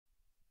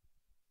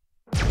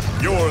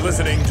You're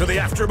listening to the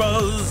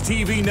AFTERBUZZ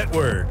TV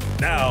network,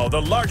 now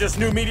the largest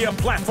new media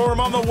platform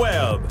on the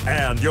web,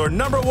 and your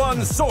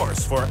 #1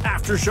 source for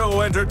after-show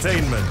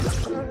entertainment.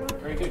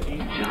 Very good, Keith.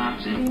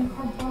 Johnson.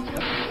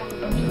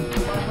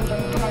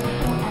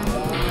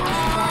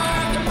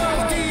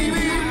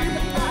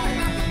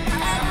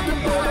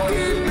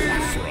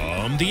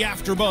 From the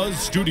AFTERBUZZ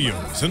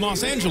Studios in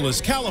Los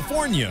Angeles,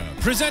 California,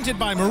 presented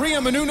by Maria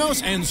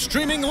Menounos and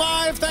streaming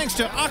live thanks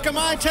to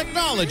Akamai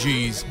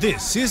Technologies,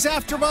 this is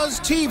AFTERBUZZ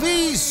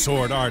TV's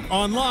Sword Art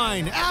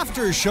Online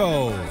After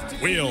Show.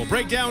 We'll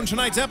break down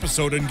tonight's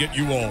episode and get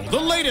you all the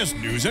latest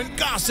news and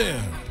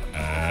gossip.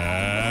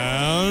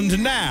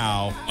 And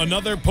now,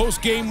 another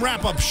post-game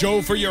wrap-up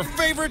show for your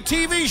favorite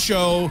TV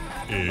show.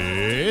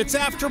 It's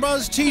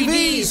AFTERBUZZ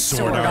TV's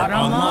Sword Art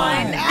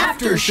Online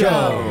After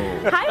Show.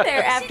 Hi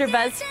there,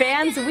 AFTERBUZZ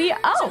fans. That's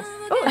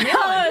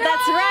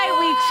right.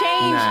 We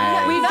changed.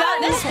 Nice. We've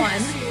gotten this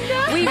one.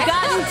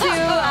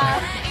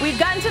 We've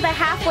gotten to the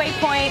halfway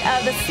point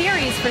of the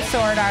series for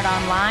Sword Art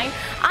Online.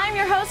 I'm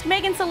your host,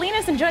 Megan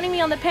Salinas, and joining me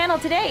on the panel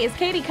today is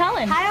Katie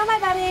Cullen. Hi, all my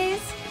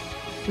buddies.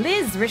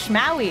 Liz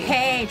Rishmawy.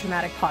 Hey,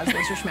 dramatic pause,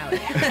 Liz Rishmawy.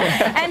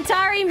 And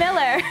Tauri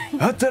Miller.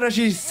 What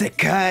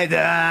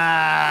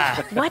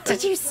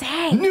did you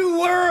say? New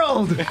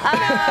world!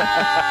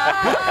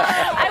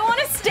 I want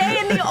to stay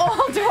in the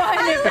old one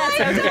if that's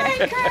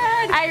okay.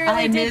 I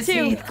really did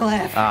too.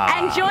 Heathcliff.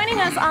 And joining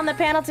us on the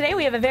panel today,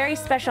 we have a very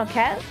special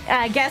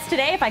guest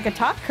today, if I could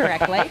talk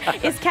correctly,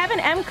 is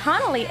Kevin M.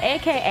 Connolly,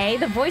 a.k.a.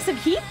 the voice of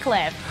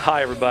Heathcliff.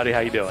 Hi, everybody.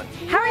 How you doing?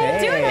 How are you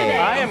doing today?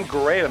 I am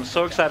great. I'm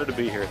so excited to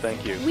be here.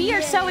 Thank you. We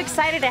are so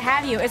excited to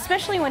have you,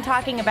 especially when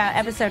talking about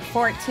episode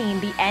 14,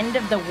 The End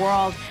of the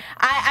World.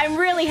 I'm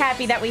really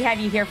happy that we have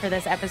you here for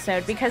this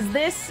episode because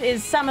this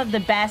is some of the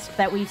best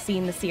that we've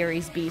seen the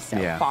series be so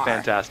far.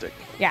 Fantastic.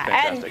 Yeah,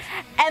 Fantastic.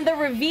 And the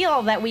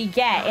reveal that we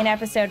get in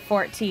episode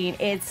 14,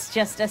 it's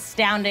just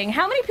astounding.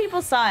 How many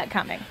people saw it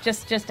coming?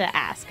 Just to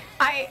ask.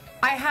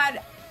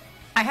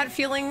 I had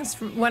feelings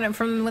from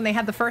when they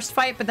had the first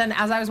fight, but then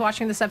as I was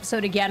watching this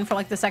episode again for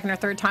like the second or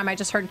third time, I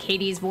just heard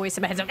Katie's voice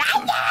in my head.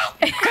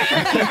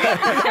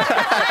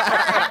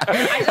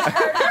 I just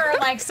heard her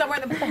like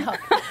somewhere in the book.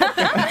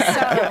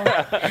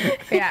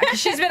 So, yeah,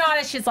 she's been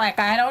honest. She's like,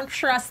 I don't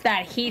trust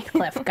that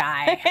Heathcliff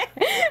guy.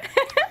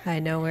 I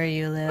know where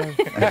you live.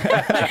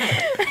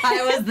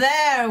 I was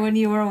there when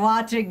you were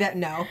watching that.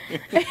 No.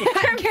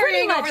 I'm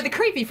carrying over the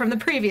creepy from the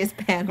previous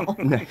panel.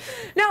 No,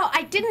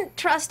 I didn't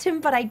trust him,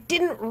 but I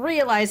didn't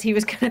realize he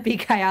was going to be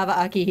Kayaba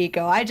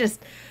Akihiko. I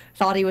just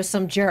thought he was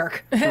some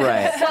jerk.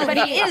 Right. But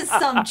he is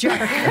some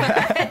jerk.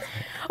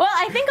 Well,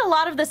 I think a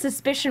lot of the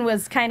suspicion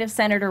was kind of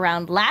centered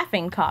around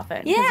Laughing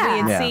Coffin. Yeah. We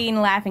had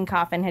seen Laughing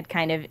Coffin had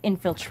kind of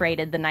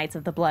infiltrated the Knights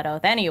of the Blood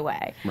Oath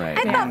anyway. Right.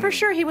 I thought for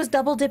sure he was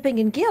double dipping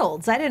in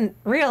guilds. I didn't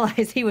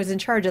realize he was in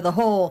charge of the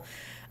whole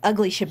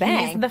ugly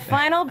shebang. He's the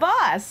final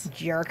boss.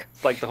 Jerk.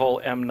 It's like the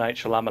whole M. Night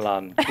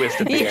Shyamalan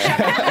twist at the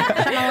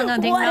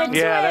end. What a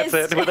Yeah, twist.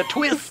 that's it. With a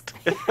twist.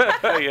 You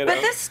know?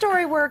 But this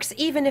story works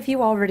even if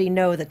you already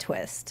know the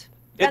twist.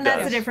 And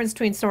that's the difference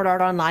between Sword Art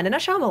Online and a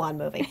Shyamalan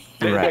movie.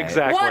 Right.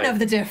 Exactly. One of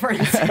the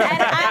difference. And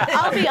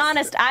I'll be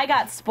honest, I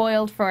got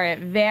spoiled for it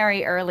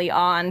very early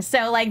on.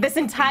 So, like, this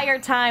entire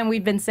time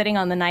we've been sitting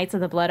on the Knights of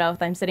the Blood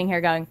Oath, I'm sitting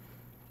here going,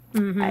 I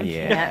can't.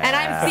 And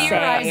I'm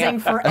theorizing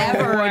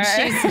forever, and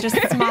she's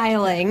just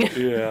smiling.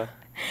 Yeah.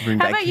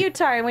 How about you,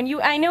 Tari?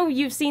 I know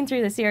you've seen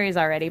through the series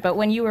already, but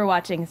when you were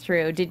watching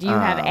through, did you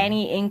have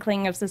any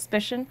inkling of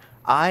suspicion?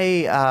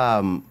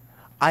 I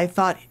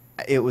thought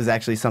it was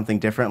actually something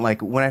different.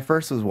 Like when I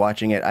first was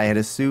watching it, I had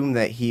assumed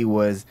that he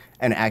was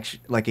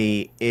like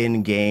a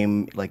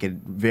in-game, like a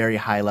very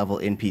high-level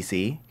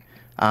NPC.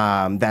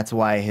 That's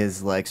why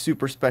his like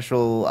super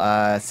special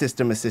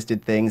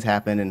system-assisted things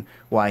happen, and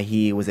why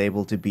he was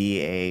able to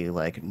be a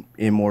like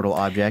immortal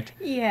object.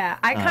 Yeah,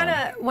 I kind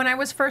of when I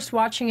was first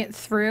watching it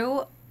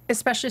through,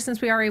 especially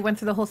since we already went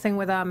through the whole thing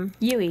with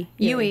Yui.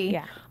 Yui.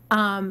 Yeah.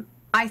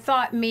 I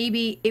thought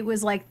maybe it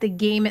was like the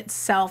game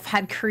itself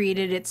had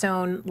created its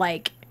own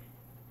like.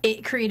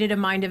 It created a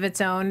mind of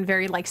its own,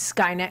 very like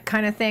Skynet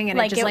kind of thing, and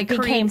Like it just it like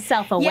became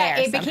self-aware Yeah,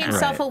 it somehow. became Right.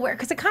 self-aware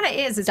because it kind of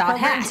is.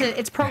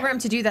 It's programmed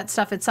to do that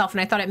stuff itself,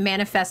 and I thought it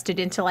manifested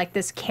into like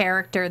this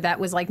character that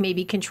was like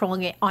maybe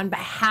controlling it on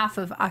behalf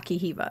of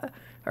Akihiba,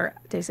 or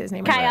did I say his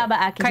name? Kayaba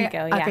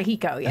Akihiko, yeah.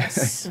 Akihiko,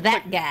 yes.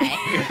 That guy.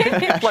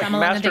 Like Shyamalan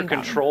Master Ding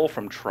Dong. Control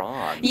from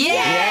Tron.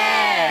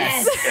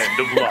 Yes! End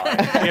of line.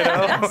 You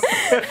know?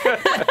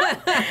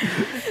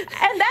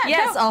 And that,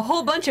 Yes, a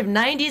whole bunch of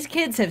 90s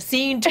kids have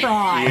seen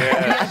Tron.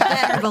 Yeah. You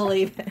better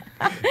believe it.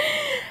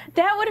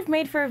 that would have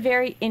made for a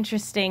very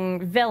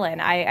interesting villain.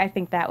 I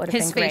think that would have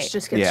His been great. face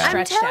just gets Yeah. I'm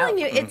stretched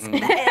telling out. you, it's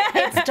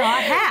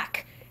Dot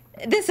Hack.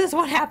 this is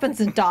what happens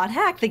in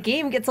 .hack. The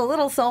game gets a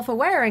little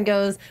self-aware and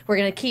goes, we're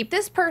going to keep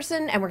this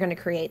person, and we're going to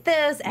create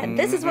this, and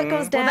this is what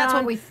goes down. Well, that's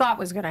what we thought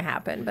was going to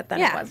happen, but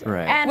then it wasn't.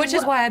 Right. And Which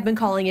is why I've been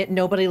calling it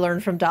Nobody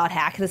Learned from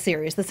 .hack, the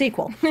series, the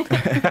sequel.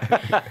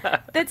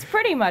 That's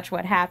pretty much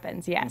what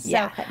happens, yes.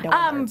 Yeah, So, no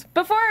one learns.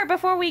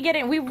 before we get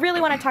in, we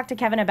really want to talk to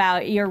Kevin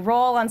about your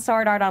role on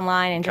Sword Art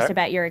Online and just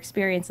about your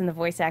experience in the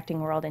voice acting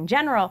world in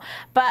general.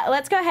 But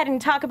let's go ahead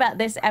and talk about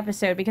this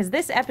episode, because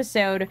this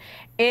episode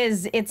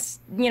it's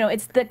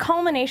the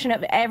culmination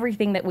of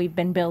everything that we've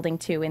been building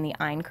to in the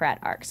Aincrad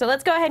arc. So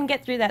let's go ahead and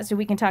get through that so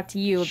we can talk to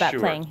you about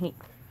playing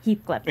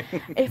Heathcliff.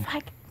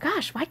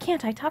 Gosh, why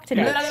can't I talk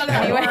today?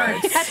 Anyway,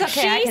 That's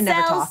okay, I she can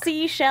never sells talk.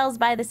 seashells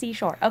by the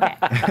seashore. Okay,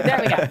 there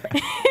we go.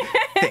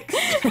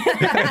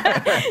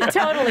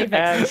 Totally fixed.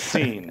 And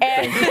scene.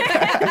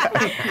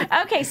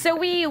 Okay, so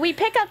we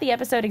pick up the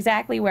episode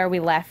exactly where we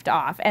left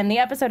off, and the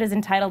episode is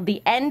entitled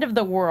The End of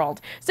the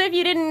World. So if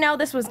you didn't know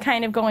this was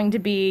kind of going to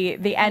be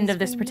the end of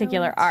this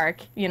particular arc,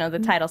 the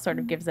title sort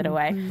of gives it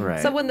away.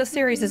 Right. So when the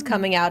series is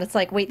coming out, it's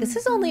like, wait, this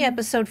is only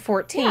episode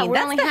 14. Yeah, we're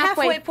That's only the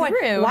halfway point.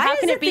 through. Why How is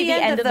can it be the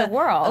end of the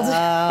world?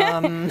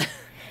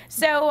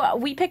 So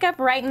we pick up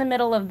right in the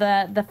middle of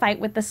the fight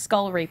with the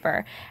Skull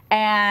Reaper,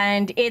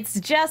 and it's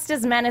just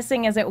as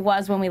menacing as it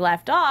was when we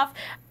left off.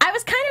 I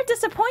was kind of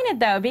disappointed,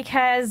 though,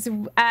 because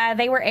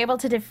they were able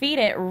to defeat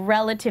it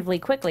relatively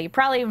quickly,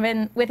 probably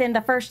within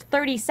the first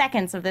 30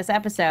 seconds of this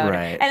episode.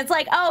 Right. And it's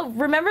like, oh,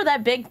 remember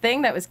that big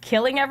thing that was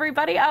killing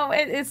everybody? Oh,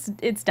 it's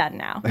done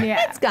now.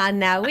 Yeah. It's gone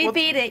now. We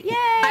beat it.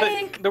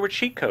 Yay! There were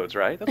cheat codes,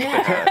 right? That's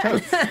what they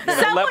said.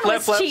 Someone left,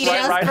 was left, cheating.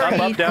 right, up,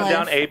 Just up, down,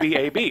 down, Heathcliff. A, B,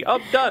 A, B.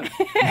 Up, done.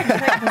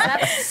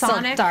 That's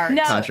Sonic. dark.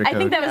 No, Contra I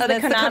think code. that was Oh, the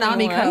that's the Konami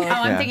Konami one. code. Oh,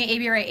 I'm Yeah. thinking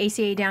AB right,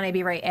 ACA down,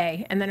 AB right,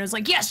 A. And then it was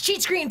like, yes,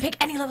 cheat screen, pick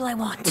any level I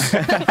want.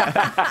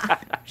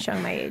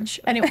 Showing my age.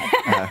 Anyway.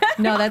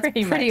 No, that's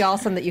Pretty pretty much.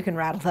 awesome that you can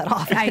rattle that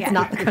off. It's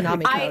not the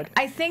Konami code.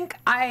 I think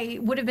I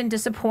would have been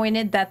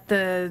disappointed that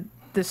the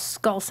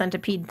skull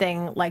centipede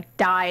thing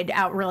died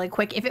out really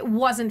quick if it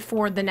wasn't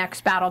for the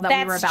next battle that we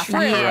were about That's true,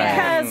 to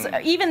have.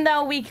 because even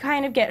though we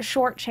kind of get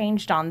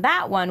shortchanged on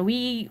that one,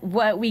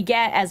 what we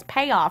get as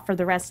payoff for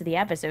the rest of the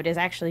episode is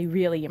actually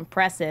really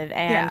impressive,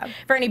 and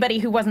for anybody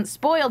who wasn't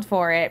spoiled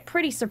for it,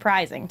 pretty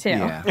surprising too.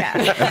 Yeah.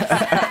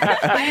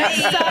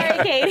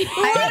 Sorry, Katie.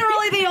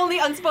 Literally the only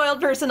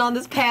unspoiled person on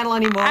this panel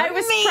anymore. I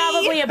was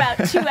probably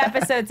about 2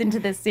 episodes into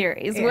this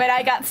series when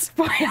I got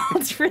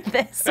spoiled for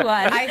this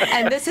one.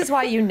 And this is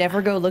why you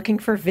never go looking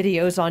for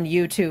videos on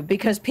YouTube,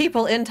 because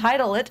people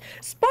entitle it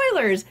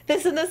spoilers,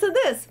 this and this and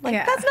this.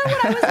 That's not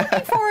what I was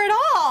looking for at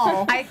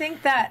all. I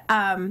think that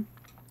I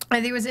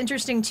think it was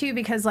interesting too,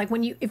 because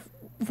when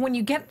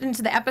you get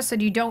into the episode,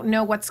 you don't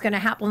know what's going to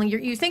happen.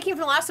 You're thinking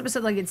from the last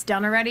episode it's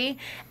done already,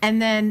 and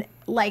then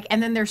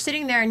they're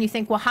sitting there and you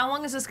think, well, how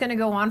long is this going to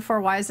go on for?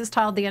 Why is this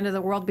titled The End of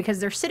the World? Because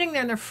they're sitting there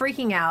and they're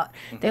freaking out.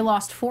 They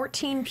lost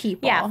 14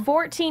 people. Yeah,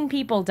 14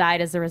 people died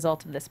as a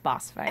result of this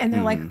boss fight. And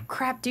they're like,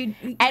 crap, dude.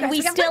 And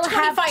we still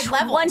have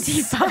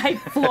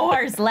 25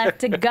 floors left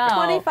to go.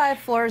 25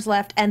 floors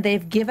left, and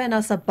they've given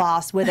us a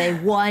boss with a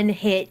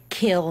one-hit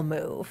kill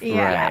move.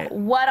 Yeah. Right.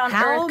 What on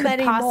How earth could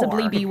many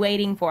possibly more? be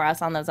waiting for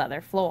us on those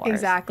other floors?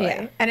 Exactly.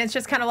 Yeah. And it's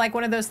just kind of like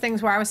one of those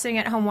things where I was sitting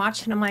at home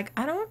watching, I'm like,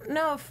 I don't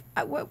know if,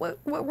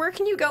 where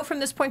can you go from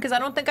this point? Because I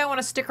don't think I want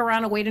to stick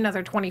around and wait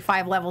another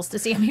 25 levels to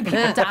see how many people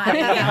die.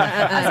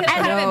 I was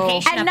kind of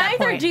impatient And at that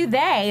neither point. do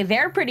they.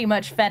 They're pretty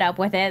much fed up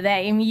with it.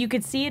 You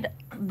could see it,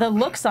 the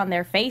looks on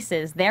their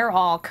faces. They're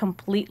all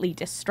completely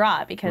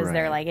distraught because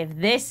they're Right. like,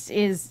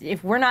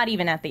 if we're not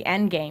even at the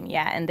end game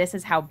yet, and this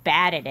is how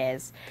bad it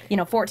is.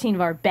 14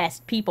 of our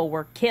best people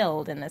were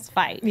killed in this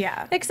fight.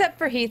 Yeah. Except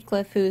for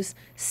Heathcliff, who's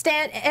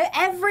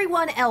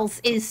everyone else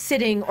is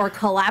sitting or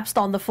collapsed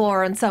on the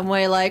floor in some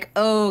way,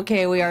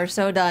 okay, we are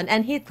so done.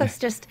 And Heathcliff's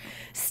just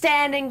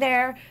standing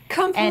there,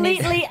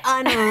 completely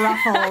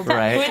unruffled.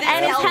 Right. With his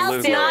And his health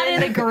health's still not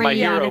in the green. My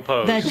hero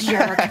pose. The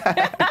jerk.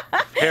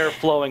 Hair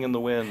flowing in the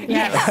wind.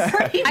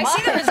 I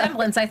see the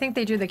resemblance. I think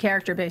they drew the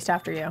character based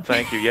after you.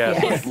 Thank you.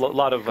 Yes, a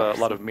lot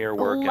of mirror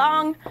work.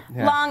 Long,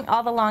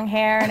 all the long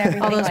hair and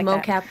everything. All those like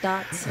that. mocap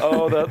dots.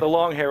 Oh, the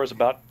long hair was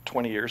about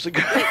 20 years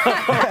ago.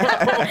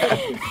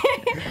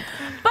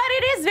 But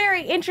it is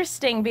very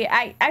interesting.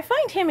 I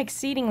find him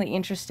exceedingly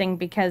interesting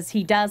because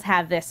he does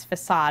have this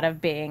facade of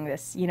being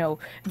this,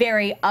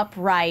 very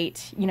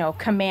upright,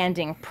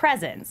 commanding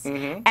presence.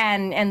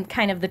 And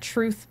kind of the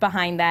truth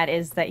behind that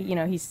is that,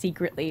 he's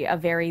secretly a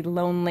very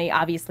lonely,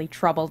 obviously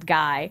troubled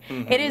guy.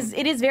 It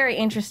is very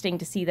interesting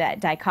to see that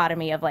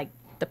dichotomy of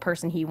the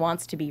person he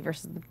wants to be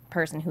versus the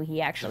person who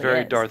he actually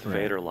Very is. Darth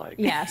Vader-like.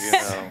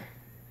 Yes.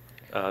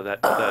 That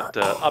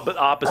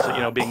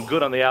opposite, being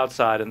good on the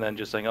outside and then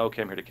just saying,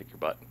 "Okay, I'm here to kick your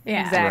butt."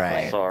 Yeah.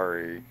 Exactly. Right.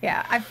 Sorry.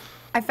 Yeah.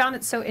 I found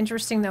it so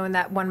interesting though in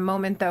that one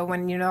moment though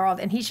when they're all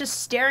and he's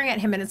just staring at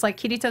him and it's like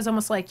Kirito's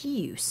almost like,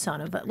 you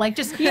son of a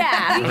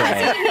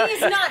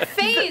he's not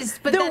phased,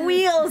 but The then,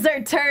 wheels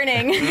are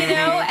turning.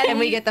 And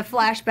we get the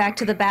flashback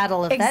to the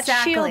battle of that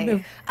shield Exactly.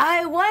 move.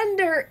 I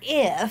wonder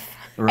if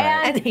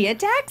And he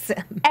attacks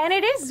him. And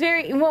it is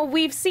very, well,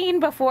 we've seen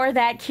before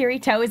that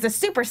Kirito is a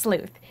super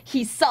sleuth.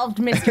 He's solved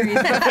mysteries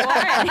before.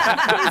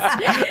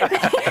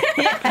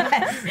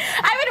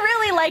 I would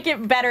really like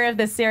it better if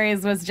the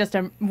series was just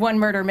one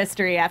murder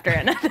mystery after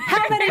another.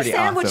 How many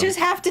sandwiches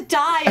have to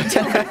die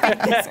until we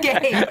beat this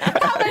game?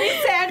 How many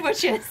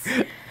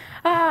sandwiches?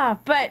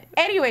 But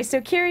anyway,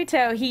 so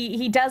Kirito,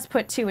 he does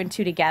put 2 and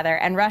 2 together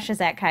and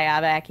rushes at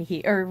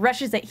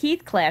rushes at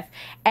Heathcliff,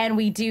 and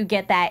we do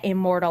get that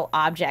immortal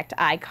object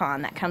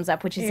icon that comes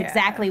up, which is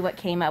exactly what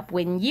came up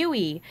when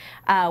Yui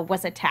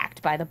was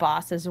attacked by the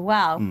boss as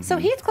well. So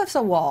Heathcliff's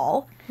a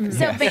wall.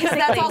 So basically,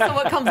 that's also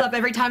what comes up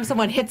every time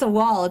someone hits a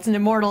wall. It's an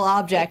immortal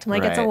object. I'm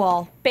like, it's a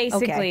wall.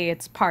 Basically,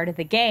 it's part of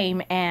the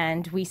game,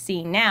 and we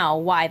see now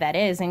why that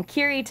is. And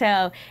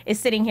Kirito is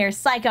sitting here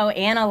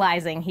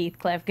psychoanalyzing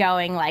Heathcliff,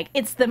 going like,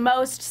 it's the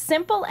most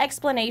simple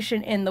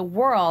explanation in the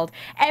world.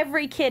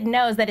 Every kid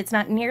knows that it's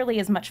not nearly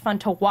as much fun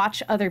to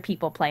watch other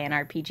people play an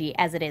RPG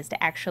as it is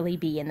to actually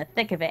be in the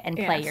thick of it and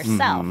play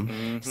yourself.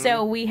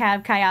 So we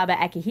have Kayaba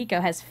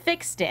Akihiko has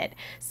fixed it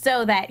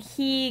so that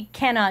he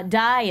cannot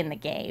die in the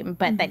game,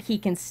 but that he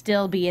can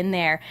still be in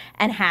there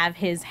and have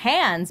his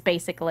hands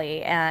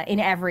basically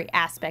in every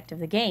aspect of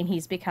the game.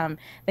 He's become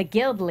the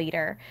guild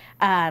leader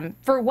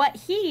for what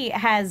he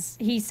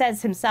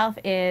says himself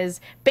is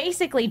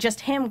basically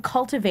just him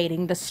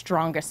cultivating the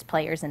strongest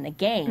players in the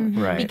game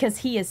because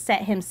he has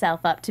set himself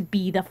up to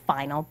be the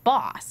final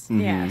boss.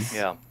 Yes.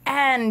 Yeah.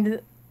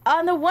 And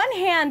on the one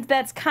hand,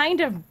 that's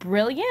kind of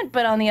brilliant,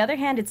 but on the other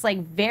hand, it's like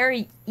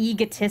very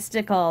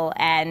egotistical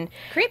and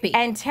creepy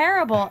and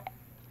terrible.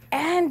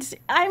 And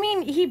I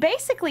mean, he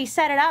basically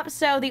set it up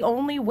so the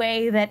only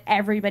way that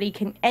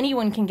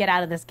anyone can get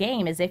out of this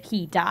game is if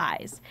he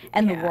dies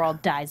and the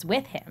world dies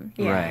with him.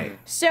 Right.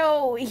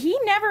 So he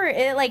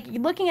never, like,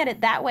 looking at it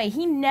that way,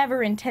 he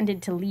never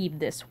intended to leave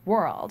this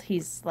world.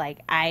 He's like,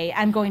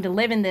 I'm going to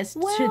live in this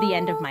to the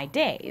end of my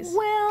days. Well,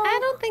 I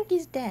don't think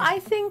he's dead. I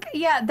think,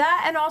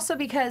 that, and also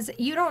because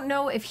you don't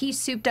know if he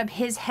souped up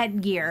his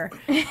headgear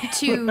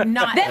to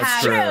not That's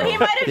have... true. He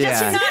might have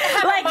just not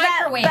have like a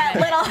microwave. That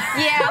little,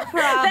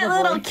 probably.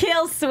 that little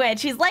kill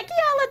switch. He's like,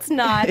 let's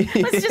not.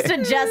 Let's just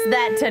adjust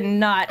that to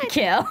not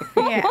kill.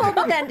 Well,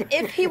 but then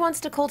if he wants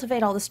to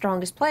cultivate all the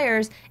strongest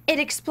players, it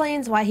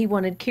explains why he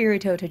wanted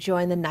Kirito to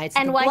join the Knights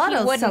of the why Blood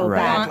he wouldn't so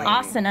want badly.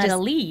 Asuna to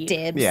leave.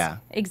 Dibs. Yeah.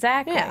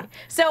 Exactly. Yeah.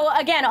 So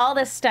again, all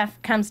this stuff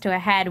comes to a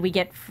head. We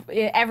get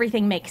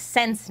everything makes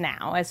sense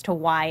now as to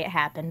why it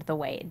happened the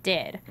way it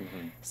did.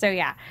 So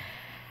yeah.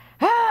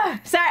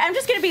 Sorry, I'm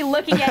just going to be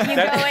looking at you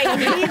going,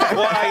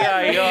 Why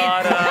I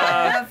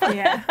gotta.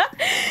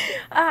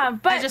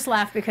 But I just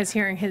laughed because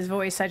hearing his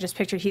voice, I just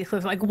pictured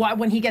Heathcliff like, why,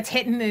 when he gets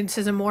hit and it's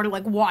his immortal,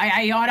 like, why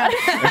I oughta.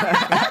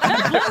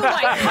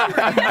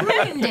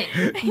 Ruined it.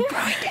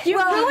 You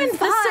ruined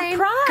the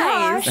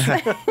surprise.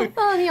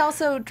 Well, and he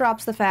also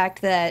drops the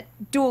fact that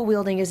dual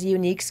wielding is a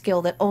unique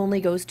skill that only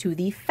goes to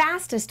the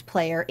fastest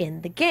player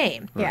in the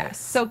game. Yes.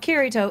 So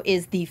Kirito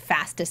is the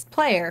fastest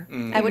player,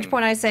 at which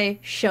point I say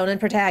shonen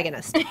protagonist.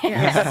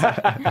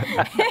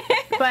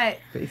 But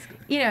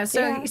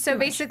so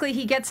basically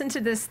he gets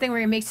into this thing where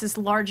he makes this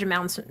large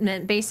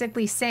announcement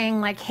basically saying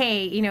like,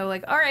 hey,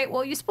 like, all right,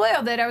 well, you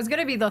spoiled it, I was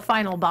gonna be the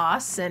final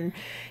boss, and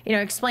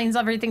explains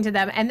everything to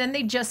them, and then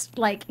they just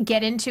like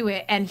get into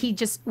it, and he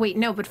just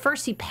but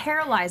first he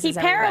paralyzes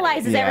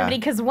everybody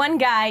because one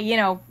guy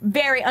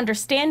very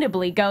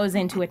understandably goes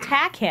in to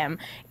attack him,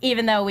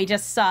 even though we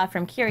just saw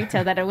from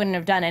Kirito that it wouldn't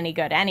have done any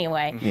good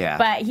anyway.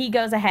 But he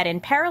goes ahead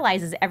and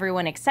paralyzes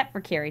everyone except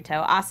for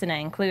Kirito, Asuna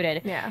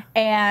included.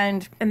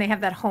 And they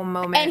have that whole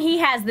moment. And he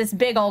has this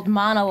big old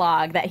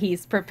monologue that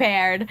he's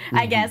prepared.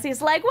 I guess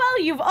he's like,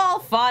 well, you've all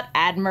fought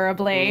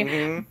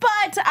admirably,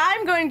 but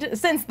I'm going to,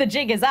 since the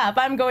jig is up,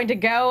 I'm going to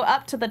go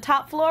up to the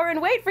top floor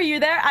and wait for you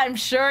there. I'm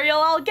sure you'll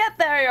all get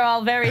there. You're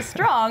all very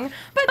strong.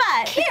 But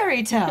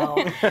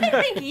Kirito,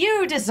 I think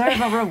you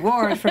deserve a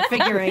reward for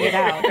figuring it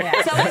out.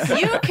 So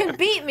if you can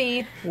beat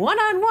me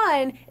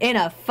one-on-one in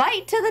a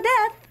fight to the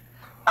death,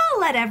 I'll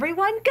let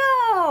everyone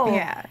go.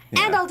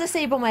 And I'll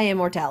disable my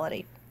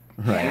immortality.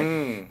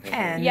 Right.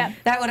 And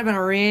that would have been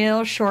a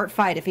real short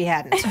fight if he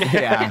hadn't.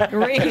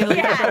 Really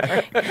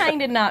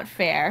kind of not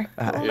fair.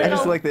 I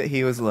just like that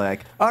he was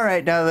like, all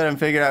right, now that I'm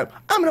figured out,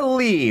 I'm going to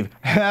leave.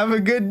 Have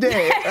a good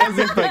day. As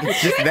if like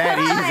it's just that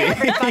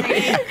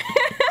easy.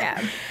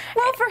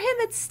 Well, for him,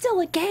 it's still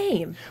a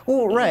game.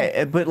 Well,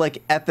 right, but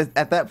like at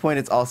that point,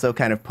 it's also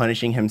kind of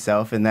punishing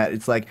himself in that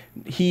it's like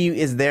he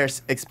is there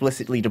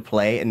explicitly to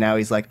play, and now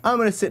he's like, I'm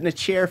gonna sit in a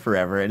chair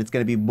forever, and it's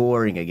gonna be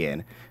boring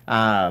again.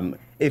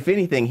 if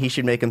anything, he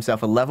should make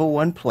himself a level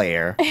 1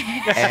 player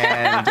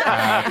and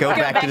go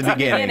back to the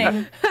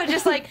beginning.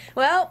 Just like,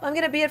 well, I'm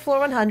going to be at floor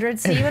 100.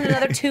 See you in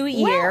another 2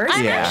 years.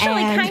 I'm Yeah.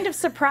 actually And- kind of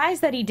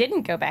surprised that he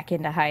didn't go back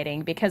into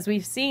hiding, because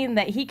we've seen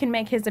that he can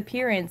make his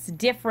appearance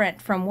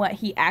different from what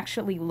he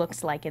actually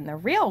looks like in the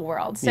real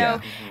world. So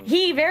Yeah.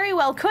 he very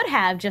well could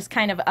have just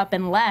kind of up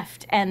and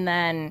left and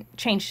then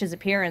changed his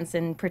appearance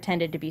and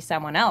pretended to be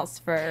someone else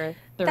for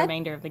the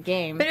remainder of the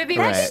game. But it'd be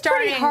Right.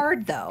 restarting. Pretty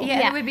hard, though. Yeah,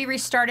 Yeah. it would be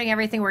restarting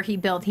everything where he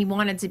built. He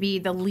wanted to be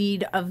the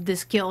lead of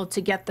this guild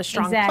to get the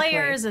strong Exactly.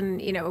 players,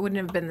 and it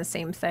wouldn't have been the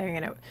same thing.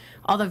 And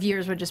all the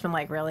viewers would just been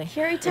like, really?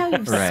 Kirito,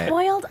 you've Right.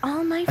 spoiled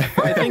all my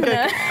fun.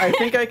 I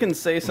think I can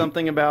say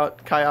something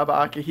about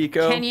Kayaba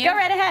Akihiko. Can you? Go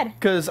right ahead.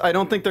 Because I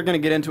don't think they're going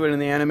to get into it in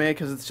the anime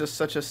because it's just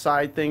such a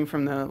side thing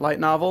from the light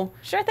novel.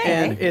 Sure thing.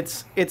 And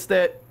it's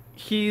that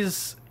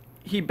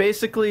he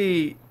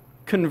basically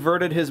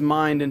converted his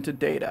mind into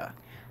data.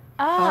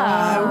 So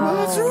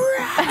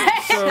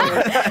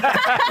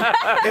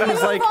it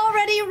was like I've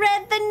already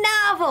read the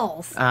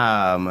novels.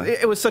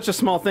 it was such a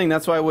small thing.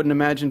 That's why I wouldn't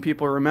imagine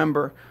people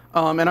remember.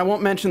 And I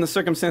won't mention the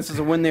circumstances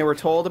of when they were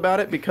told about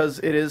it because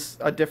it is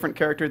a different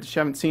character that you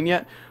haven't seen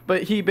yet.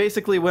 But he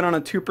basically went on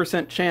a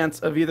 2% chance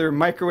of either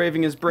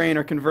microwaving his brain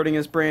or converting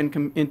his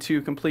brain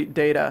into complete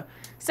data.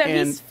 So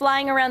And he's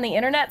flying around the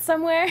internet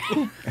somewhere?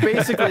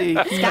 basically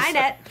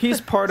Skynet.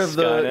 he's part of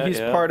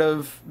Skynet, part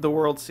of the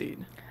world seed.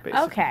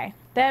 Basically. Okay.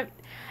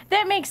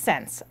 That makes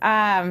sense.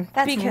 That's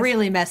That's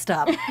really messed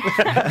up.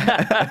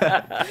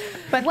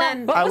 But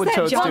then, What I was would that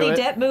totes do Johnny it.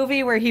 Depp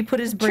movie where he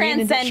put his brain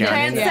into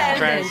Transcendent.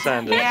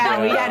 Transcendent.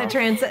 Yeah, we had to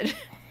transcend.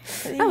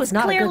 That was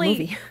not Clearly, a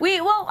good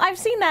movie. well, I've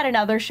seen that in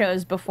other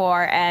shows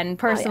before, and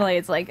personally,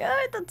 it's like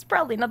that's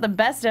probably not the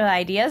best of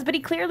ideas. But he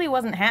clearly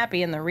wasn't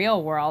happy in the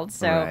real world,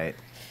 so Right.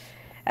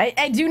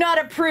 I do not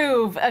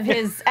approve of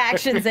his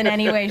actions in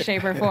any way,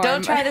 shape, or form.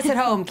 Don't try this at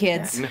home,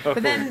 kids.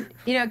 but then,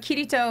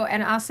 Kirito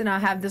and Asuna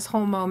have this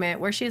whole moment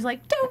where she's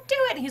like, "Don't do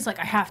it," and he's like,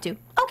 "I have to." Okay.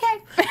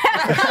 Okay,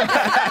 go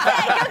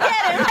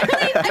get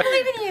it. I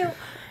believe in you.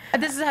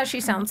 This is how she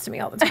sounds to me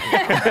all the time.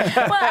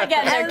 Well,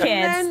 again, they're And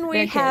kids. then we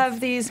They're have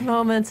kids. these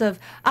moments of,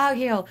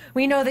 Agil,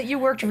 we know that you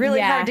worked really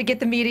Yeah. hard to get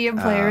the medium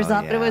players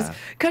up. It was yeah.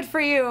 good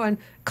for you. And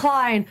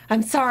Klein,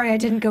 I'm sorry I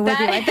didn't go with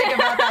you. I think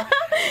about that.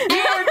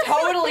 You're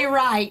totally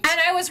right.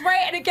 And I was right,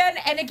 and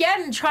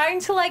again, trying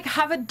to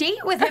have a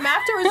date with him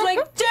afterwards, like,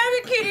 damn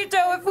it,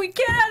 Kirito, if we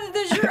get out of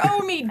this, you owe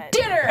me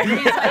dinner. And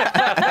he's like,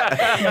 I'm not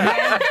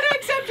gonna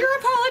accept your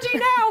apology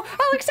now.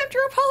 I'll accept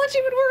your apology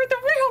when we're in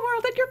the real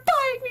world and you're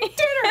buying me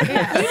dinner.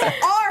 You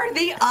are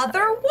the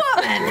other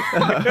woman.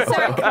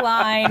 Poor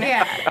Klein.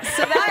 Yeah.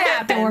 So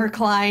that Adore happened.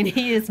 Klein.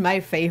 He is my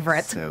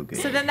favorite. So good.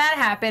 So then that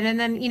happened, and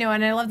then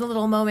and I love the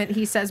little moment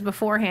he says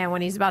beforehand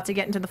when he's about to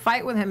get into the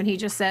fight with him, and he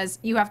just says,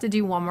 "You have to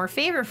do one more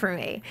favor for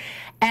me,"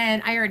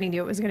 and I already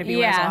knew it was going to be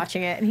when I was Yeah.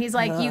 watching it, and he's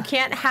like, "You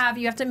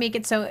have to make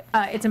it so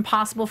it's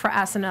impossible for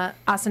Asuna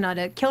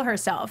to kill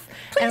herself."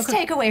 Please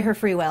take away her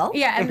free will.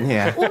 Yeah, and,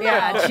 Yeah. well, no,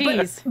 Yeah, but-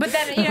 jeez. But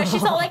then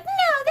she's all like, "No,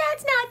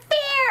 that's not fair."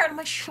 And I'm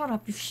like, "Shut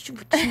up, you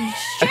stupid thing,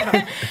 shut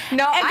up."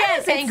 No, I Again,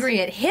 was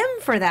angry at him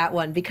for that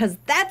one because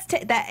that's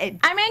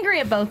I'm angry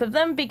at both of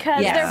them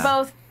because Yes. they're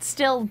both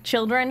still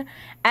children.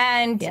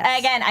 And Yes.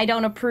 again, I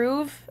don't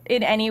approve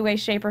in any way,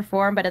 shape, or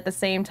form, but at the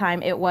same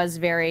time, it was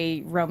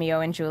very Romeo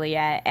and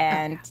Juliet.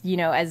 And,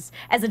 as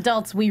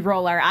adults, we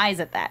roll our eyes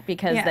at that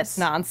because Yes. that's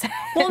nonsense.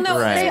 Well, no,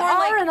 Right. they it's more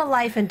are like, in a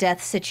life and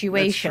death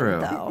situation, true.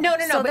 though. No,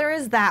 So but- there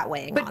is that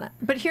weighing on it.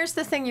 But here's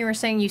the thing you were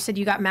saying. You said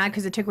you got mad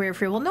because it took away your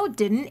free will. No, it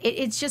didn't.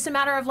 It's just a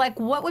matter of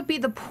what would be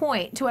the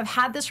point to have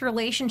had this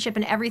relationship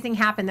and everything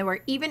happen that where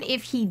even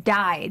if he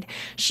died,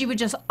 she would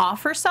just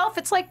off herself?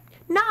 It's like,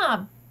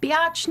 nah,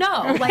 biatch,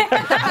 no.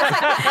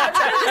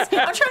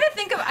 I'm trying to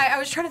think of. I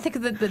was trying to think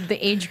of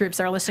the age groups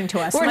that are listening to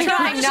us. We're I'm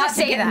trying just not gonna to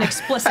say get that. an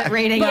explicit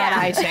rating on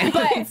iTunes.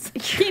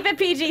 But Keep it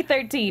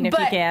PG-13 if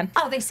you can.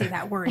 Oh, they say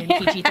that word in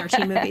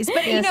PG-13 movies.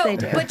 But Yes, they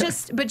do.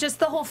 but just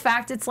the whole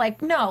fact, it's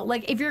like, no,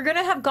 if you're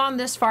gonna have gone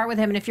this far with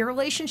him, and if your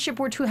relationship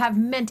were to have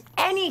meant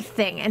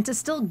anything, and to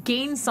still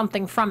gain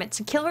something from it,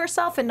 to kill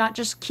herself and not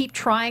just keep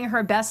trying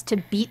her best to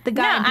beat the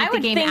guy and beat I the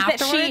would game think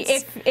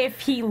afterwards. that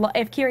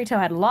if Kirito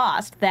had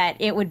lost, that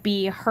it would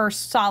be her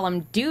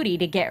solemn duty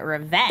to get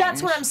revenge.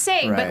 That's what I'm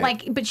saying,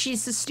 Right. but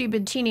she's a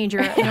stupid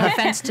teenager. No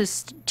offense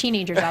to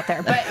teenagers out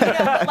there,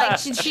 but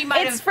she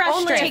might It's have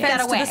only frustrating. take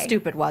that Offense to away. the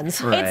stupid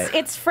ones. Right.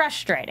 It's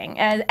frustrating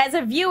as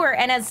a viewer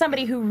and as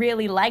somebody who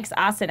really likes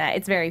Asuna.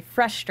 It's very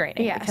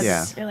frustrating Yes. because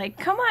Yeah. you're like,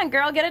 come on,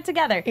 girl, get it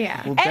together.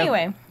 Yeah. Well,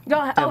 Anyway, go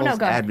ahead. Oh no, Devil's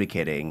go ahead.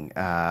 advocating.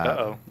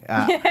 Uh-oh.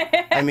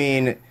 I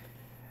mean,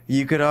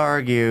 you could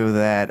argue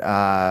that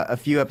a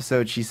few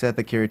episodes she said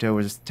that Kirito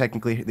was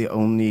technically the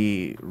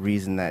only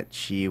reason that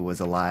she was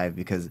alive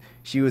because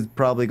she was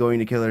probably going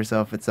to kill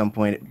herself at some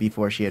point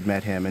before she had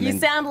met him. And You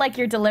then sound like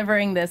you're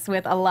delivering this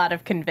with a lot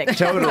of conviction.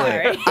 totally.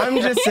 Sorry. I'm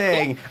just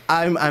saying.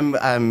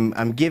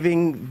 I'm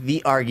giving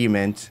the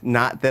argument.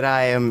 Not that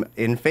I am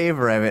in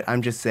favor of it.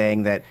 I'm just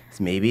saying that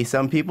maybe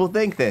some people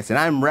think this, and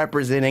I'm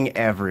representing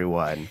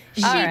everyone.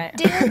 She All right.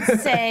 did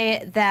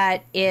say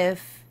that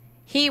if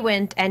he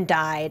went and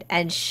died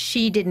and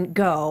she didn't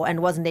go and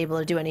wasn't able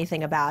to do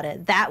anything about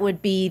it, that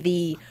would be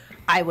the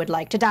I would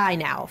like to die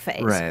now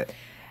phase. Right.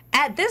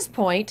 At this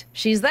point,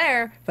 she's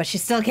there, but she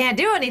still can't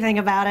do anything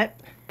about it.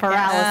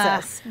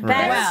 Paralysis.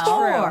 That's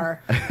true.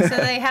 So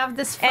they have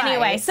this fight.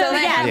 Anyway, so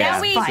yeah,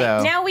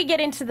 Yeah. now we get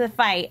into the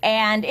fight,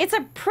 and it's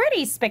a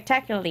pretty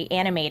spectacularly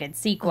animated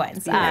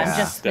sequence. Yeah.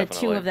 Just the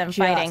two of them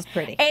fighting.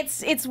 Pretty.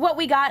 It's what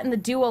we got in the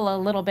duel a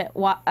little bit,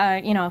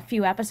 a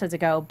few episodes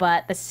ago,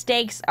 but the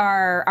stakes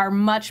are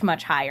much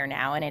higher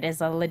now, and it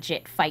is a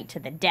legit fight to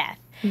the death.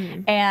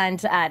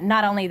 And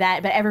not only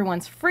that, but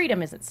everyone's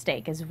freedom is at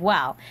stake as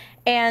well.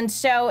 And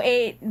so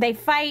they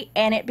fight,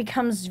 and it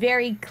becomes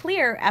very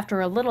clear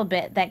after a little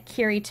bit that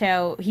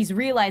Kirito, he's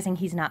realizing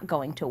he's not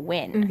going to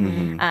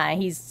win.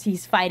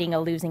 He's fighting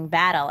a losing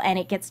battle, and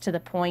it gets to the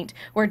point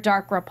where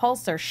Dark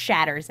Repulsor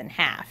shatters in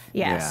half.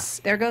 Yes.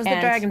 There goes the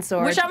dragon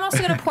sword. Which I'm also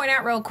going to point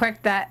out real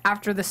quick that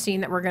after the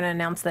scene that we're going to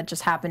announce that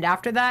just happened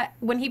after that,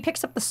 when he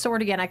picks up the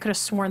sword again, I could have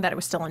sworn that it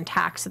was still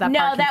intact. So that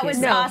part that was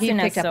confused me. he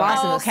Asuna's picked up sword.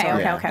 Asuna's okay,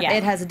 sword. okay. Yeah.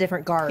 It has a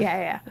different guard.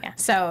 Yeah.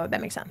 So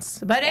that makes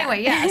sense. But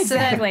anyway, yeah. So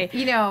Exactly.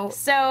 then,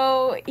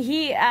 So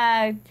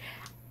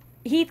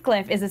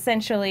Heathcliff is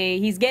essentially,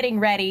 he's getting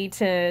ready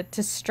to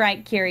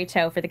strike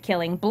Kirito for the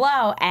killing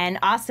blow, and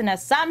Asuna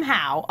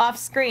somehow, off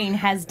screen,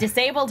 has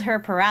disabled her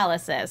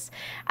paralysis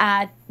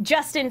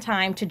just in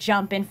time to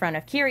jump in front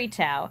of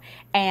Kirito,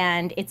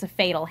 and it's a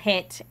fatal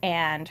hit,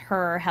 and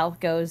her health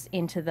goes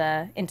into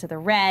the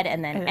red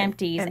and then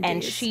empties,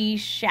 and she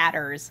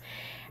shatters.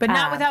 but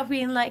not without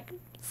being like,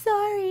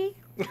 sorry.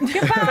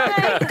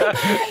 Goodbye.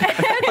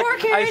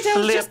 I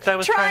slipped. I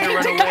was trying to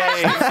run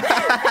away.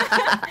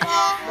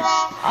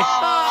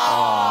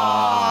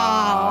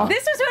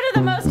 This was one of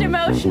the most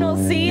emotional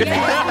scenes.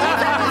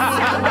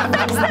 Sound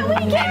effects that we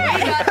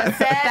get.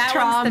 Sad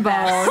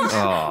trombone.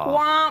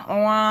 Womp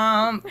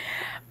womp.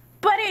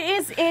 But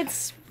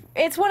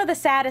it's one of the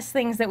saddest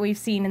things that we've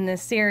seen in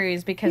this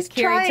series because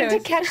He's trying to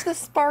Kirito catch the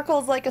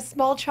sparkles like a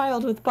small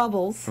child with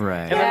bubbles.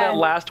 Right. And then that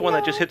last one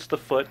that just hits the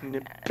foot and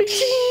and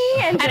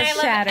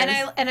just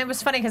shatters. And it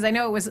was funny because I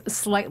know it was a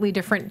slightly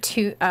different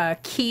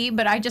key,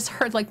 but I just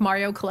heard like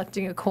Mario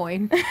collecting a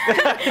coin.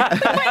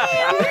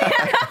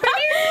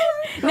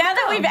 Now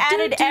that we've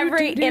added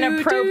every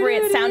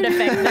inappropriate sound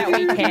effect that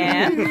we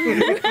can.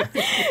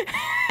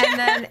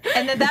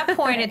 and at that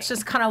point, it's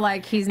just kind of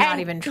like he's not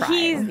even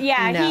trying.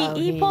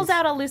 He pulls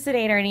out a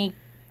Lucidator and he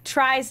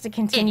tries to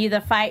continue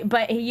the fight,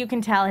 but you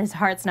can tell his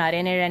heart's not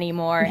in it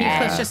anymore.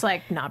 Heathcliff's just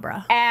like, nah,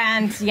 bruh.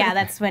 And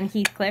that's when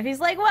Heathcliff, he's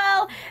like,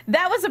 well,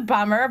 that was a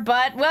bummer,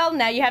 but well,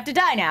 now you have to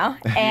die now.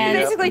 And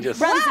Basically, just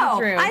runs him wow,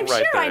 through. I'm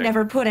Right sure I there.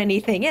 never put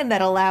anything in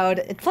that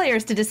allowed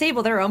players to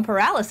disable their own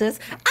paralysis.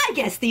 I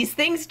guess these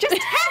things just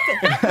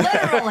happen.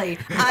 Literally,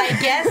 I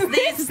guess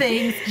these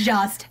things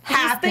just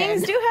happen. These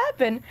things do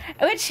happen.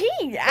 Which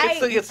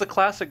it's the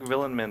classic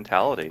villain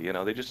mentality. You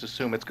know, they just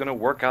assume it's going to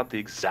work out the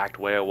exact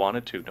way I want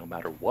it to, no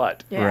matter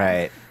what. Yeah.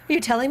 Right. Are you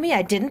telling me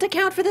I didn't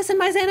account for this in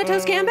my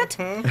Xanatos Gambit?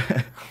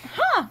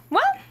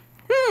 Well,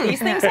 these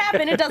things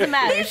happen. It doesn't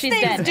matter. These She's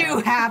things dead. do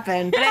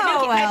happen.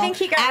 I think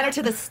he got added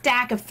to the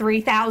stack of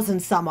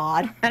 3,000 some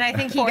odd. And I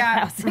think he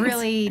got 4,000.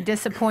 really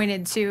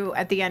disappointed too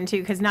at the end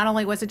too, because not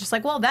only was it just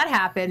like, well, that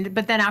happened,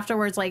 but then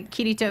afterwards, like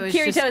Kirito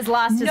has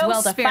lost his no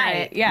will to spirit.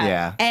 fight.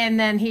 Yeah. And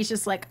then he's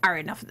just like, all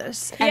right, enough of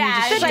this. And Yeah, he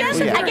it's just like- shatters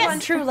Doesn't it. I guess- everyone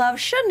true love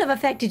shouldn't have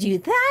affected you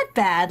that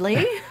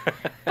badly.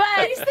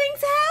 But These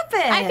things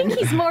happen. I think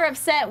he's more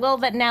upset,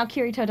 that now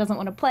Kirito doesn't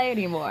want to play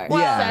anymore.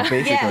 Yeah,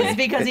 basically. Yes,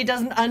 because he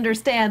doesn't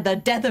understand the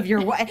death of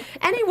your wife.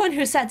 Anyone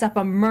who sets up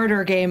a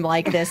murder game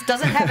like this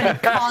doesn't have any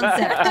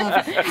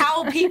concept of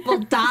how people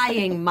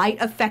dying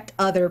might affect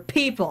other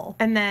people.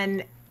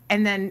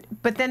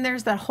 But then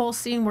there's that whole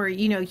scene where,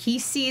 he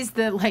sees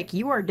the, like,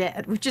 you are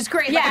dead, which is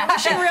great. Yeah. Like, I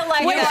wish in real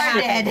life You that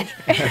are happened.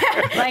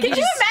 dead. Like, Could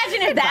you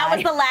imagine if that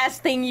was the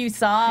last thing you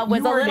saw?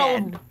 Was You a were little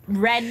dead.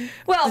 red?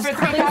 Well, for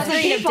 3,000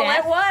 screen of people, death?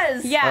 it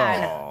was.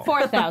 Yeah,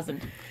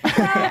 4,000. Well, they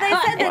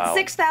said that Wow.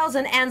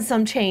 6,000 and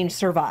some change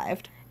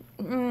survived.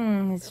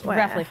 It's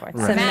roughly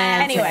 4,000.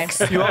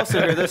 Semantics. Anyway. You also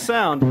hear this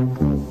sound. You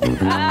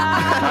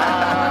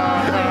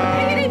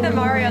need the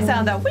Mario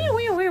sound though. Wee,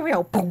 wee, wee, wee,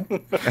 boom.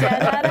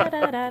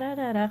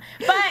 Da-da-da-da-da-da-da.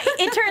 But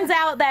it turns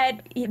out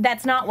that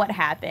that's not what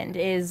happened.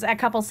 Is a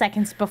couple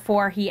seconds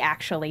before he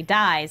actually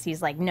dies,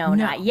 he's like, no,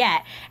 not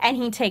yet. And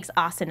he takes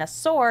Asuna's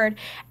sword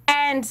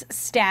and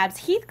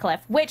stabs Heathcliff,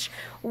 which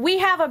we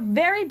have a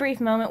very brief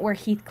moment where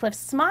Heathcliff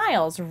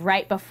smiles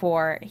right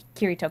before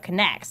Kirito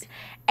connects.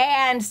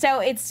 And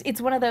so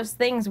it's one of those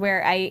things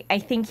where I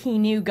think he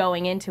knew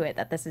going into it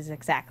that this is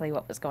exactly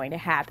what was going to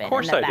happen. Of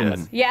course and I that did.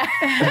 was- yeah.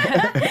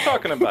 We're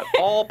talking about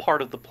all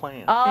part of the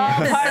plan. All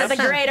part of the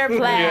greater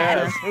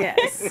plan. Yes.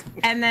 Yes.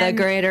 And then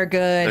the greater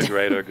good. The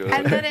greater good.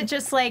 And then it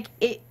just like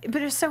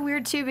but it's so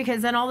weird too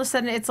because then all of a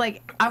sudden it's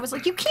like I was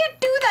like, you can't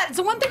do that. It's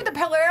one thing with the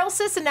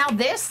paralysis and now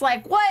this.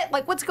 Like what?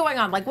 Like what's going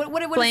on? Like what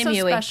Blame is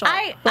so Yui. special?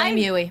 Blame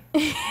Yui.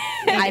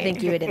 I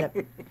think Yui did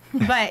it.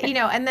 But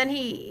and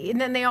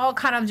then they all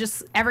kind of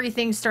just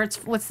everything starts.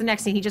 What's the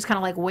next thing? He just kind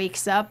of like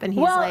wakes up and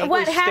he's like,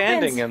 what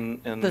standing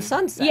happens? in The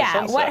sunset. Yeah,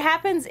 sunset. what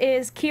happens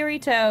is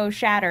Kirito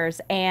shatters,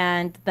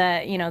 and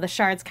the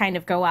shards kind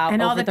of go out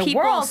And over all the the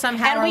people world,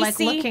 somehow and are, we like,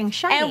 see, looking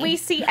shiny. and we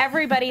see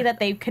everybody that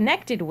they've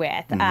connected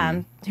with,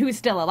 who's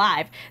still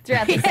alive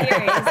throughout the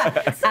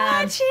series.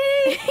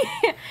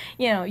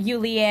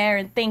 Yulier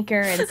and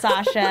Thinker and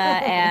Sasha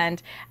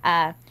and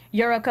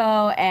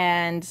Yuriko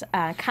and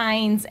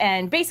Kynes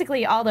and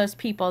basically all those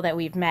people that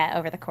we've met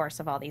over the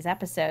course of all these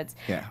episodes.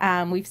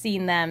 Yeah. We've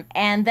seen them,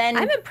 and then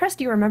I'm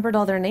impressed you remembered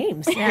all their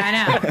names. yeah, I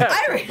know.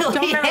 I really Don't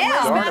remember am.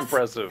 Darn Elizabeth?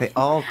 impressive. They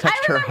all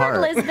touched her heart.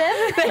 Elizabeth.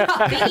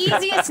 The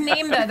easiest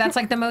name though, that's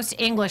like the most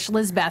English,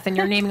 Lizbeth, and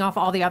you're naming off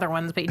all the other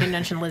ones, but you didn't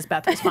mention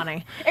Lizbeth. It was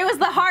funny. It was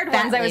the hard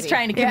ones I was lady.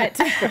 trying to commit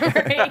to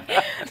memory.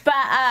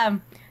 But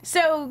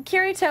so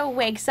Kirito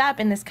wakes up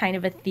in this kind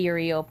of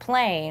ethereal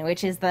plane,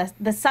 which is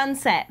the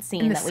sunset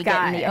scene the that we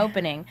get in the sky.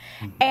 opening.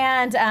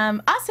 And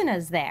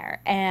Asuna's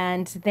there,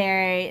 and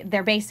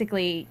they're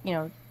basically,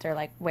 they're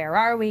like, where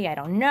are we? I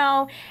don't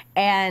know.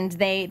 And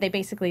they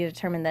basically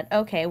determine that,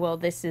 okay, well,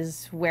 this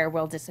is where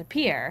we'll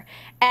disappear.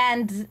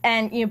 And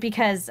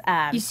because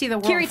You see the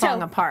world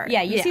falling apart.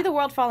 Yeah, you Yeah. see the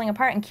world falling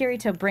apart, and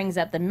Kirito brings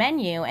up the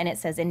menu, and it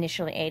says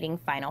initiating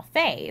final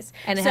phase.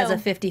 And it has a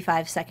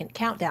 55-second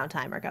countdown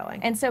timer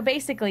going. And so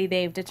basically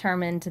they've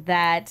determined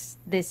that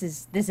this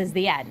is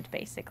the end,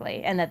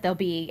 basically, and that they'll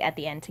be at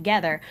the end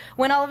together,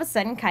 when all of a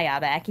sudden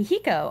Kayaba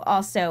Akihiko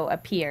also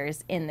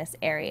appears in this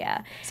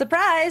area.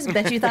 Surprise!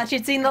 Bet you thought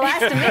you'd seen the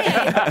last of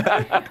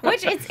me.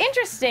 Which, it's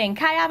interesting.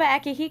 Kayaba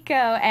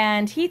Akihiko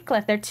and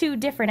Heathcliff, they're two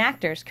different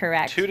actors,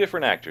 correct? Two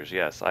different actors,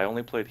 yes. I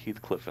only played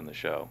Heathcliff in the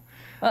show.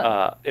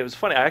 It was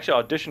funny. I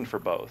actually auditioned for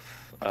both.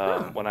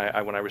 When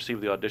I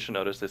received the audition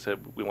notice, they said,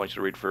 we want you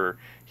to read for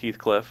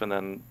Heathcliff and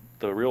then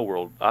the real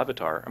world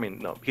avatar. I mean,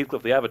 no,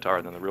 Heathcliff the avatar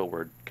and then the real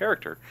world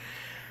character.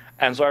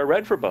 And so I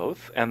read for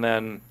both, and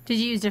then... Did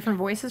you use different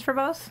voices for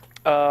both?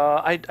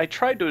 I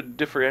tried to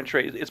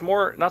differentiate. It's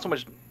more, not so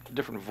much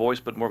different voice,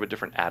 but more of a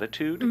different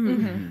attitude.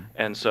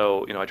 And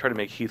so, I try to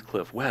make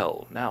Heathcliff,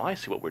 well, now I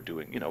see what we're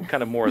doing,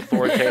 kind of more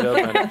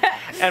authoritative.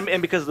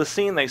 and because the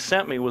scene they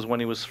sent me was when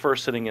he was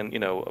first sitting in,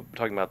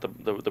 talking about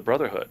the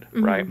Brotherhood,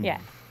 right? Yeah.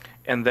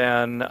 And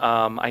then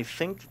I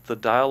think the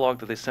dialogue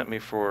that they sent me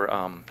for,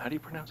 how do you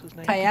pronounce his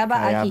name? Kayaba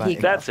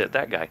Akihiko. That's it,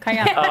 that guy.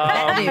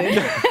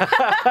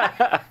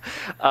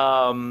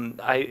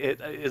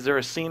 Is there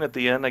a scene at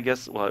the end, I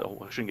guess, well,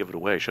 I shouldn't give it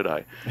away, should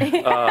I?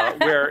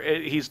 Where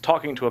he's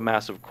talking to a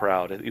massive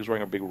crowd. He was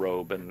wearing a big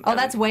robe. And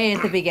That's way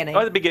at the beginning. Oh,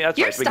 at the beginning. That's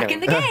You're right, stuck in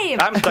the beginning. game.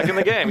 I'm stuck in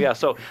the game, yeah.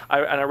 So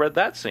I read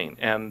that scene,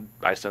 and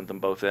I sent them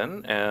both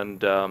in,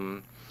 and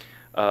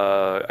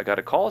I got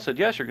a call, said,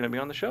 yes, you're going to be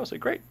on the show. I said,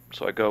 great.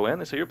 So I go in,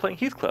 they say, you're playing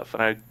Heathcliff.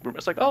 And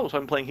it's like, oh, so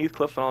I'm playing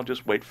Heathcliff, and I'll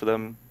just wait for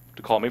them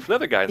to call me for the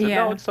other guy. I said,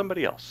 no, it's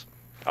somebody else.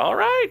 All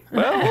right,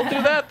 well, we'll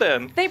do that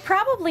then. They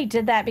probably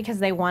did that because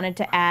they wanted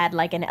to add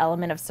like an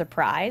element of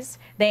surprise.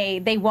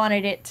 They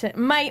wanted it to,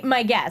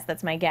 my guess,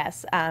 that's my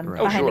guess,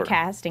 behind the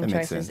casting That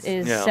makes choices sense.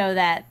 is Yeah. so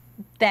that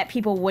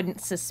people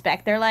wouldn't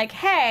suspect. They're like,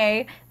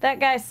 hey, that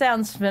guy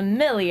sounds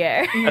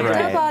familiar.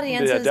 Dub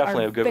audiences Yeah,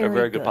 definitely are a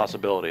very good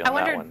possibility on I that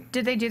wonder, one.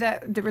 did they do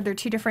that? Were there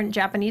two different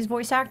Japanese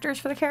voice actors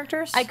for the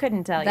characters? I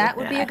couldn't tell you. That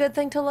would be a good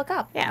thing to look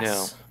up.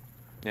 Yes.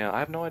 Yeah, I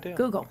have no idea.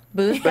 Google.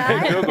 Booth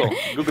guy?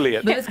 Google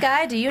it. Booth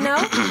guy, do you know?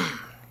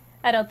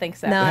 I don't think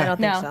so. No, I don't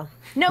think so.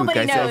 Nobody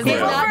Who guys knows. say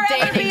It will so? Not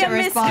forever dating be to a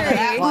respond to mystery.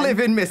 that one. Live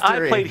in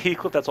mystery. I played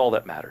Heathcliff, that's all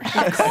that matters.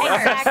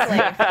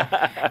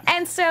 Exactly.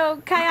 And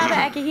so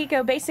Kayaba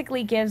Akihiko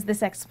basically gives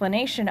this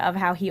explanation of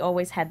how he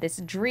always had this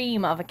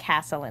dream of a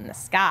castle in the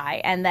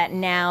sky, and that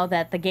now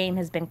that the game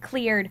has been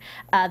cleared,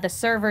 the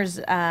servers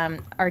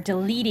are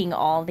deleting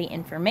all the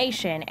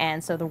information,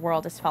 and so the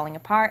world is falling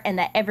apart, and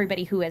that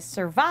everybody who has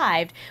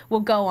survived will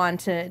go on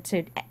to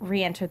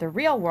re-enter the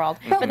real world.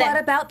 But what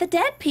about the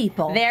dead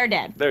people? They're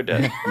dead. They're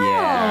dead.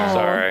 Yeah.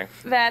 Sorry.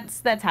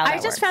 That's how that I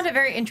just found it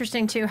very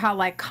interesting too how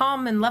like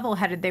calm and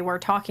level-headed they were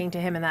talking to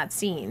him in that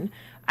scene.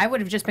 I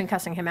would have just been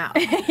cussing him out.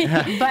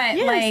 But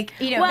like,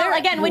 well, they're-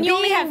 again, when you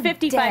only have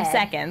 55 dead.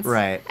 seconds.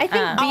 Right. I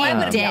think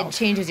being dead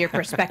changes your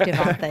perspective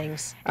on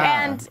things.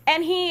 And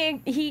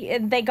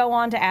they go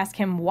on to ask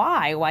him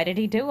why. Why did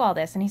he do all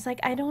this? And he's like,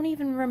 I don't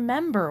even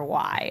remember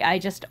why. I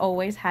just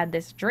always had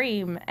this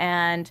dream.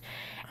 And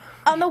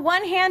on the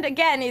one hand,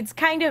 again, it's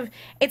kind of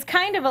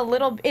a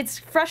little, it's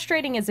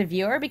frustrating as a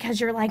viewer because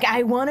you're like,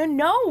 I want to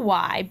know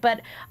why.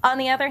 But on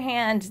the other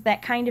hand,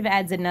 that kind of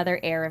adds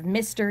another air of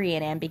mystery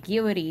and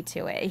ambiguity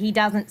to it.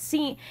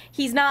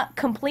 He's not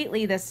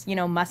completely this,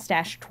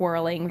 mustache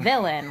twirling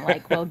villain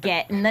like we'll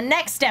get in the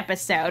next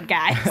episode,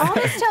 guys. All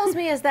this tells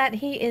me is that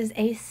he is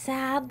a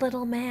sad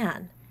little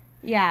man.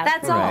 Yeah.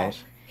 That's all.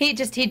 Right.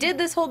 He did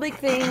this whole big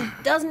thing,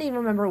 doesn't even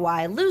remember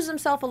why, loses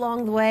himself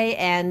along the way,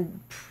 and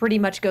pretty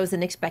much goes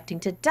in expecting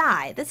to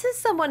die. This is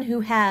someone who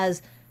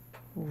has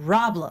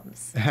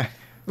problems.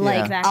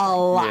 Like, a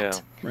lot. Yeah.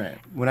 Right.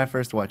 When I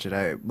first watched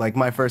it,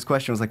 my first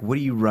question was like, what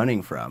are you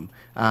running from?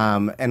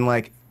 And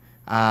like...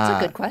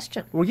 That's a good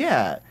question. Well,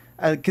 yeah.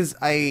 Because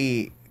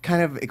I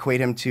kind of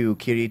equate him to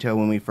Kirito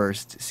when we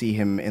first see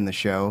him in the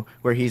show,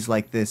 where he's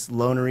like this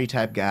lonery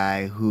type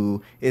guy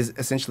who is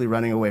essentially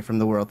running away from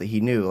the world that he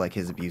knew, like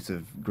his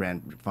abusive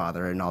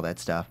grandfather and all that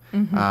stuff.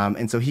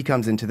 And so he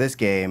comes into this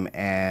game,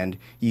 and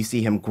you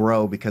see him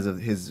grow because of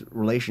his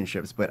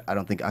relationships, but I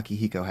don't think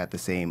Akihiko had the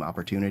same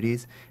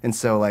opportunities. And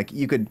so, like,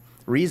 you could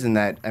reason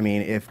that, I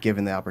mean, if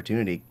given the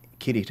opportunity,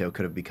 Kirito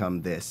could have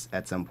become this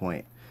at some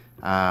point.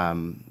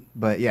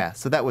 But yeah,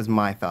 so that was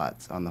my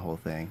thoughts on the whole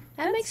thing.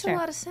 That makes a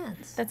lot of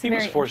sense. That's He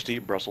very... was forced to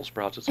eat Brussels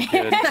sprouts as a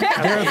kid.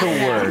 They're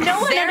the worst.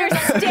 No one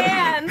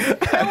understands.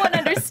 No one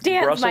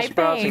understands Brussels my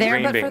sprouts pain.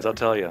 and green beans, I'll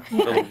tell you.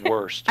 They're the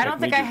worst. I don't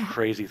Make think me do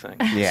crazy things.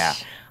 Yeah.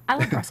 I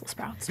like Brussels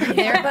sprouts.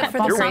 There, but for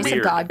the You're grace of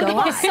weird. God, go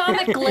on.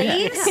 Balsamic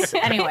glaze.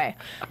 Anyway,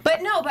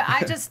 but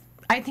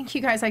I think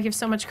you guys, I give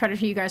so much credit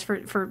to you guys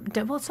for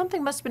well,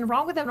 something must have been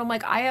wrong with them. And I'm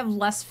like, I have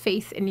less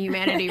faith in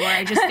humanity where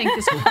I just think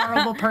this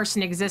horrible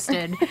person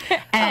existed,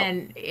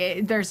 and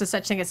there's a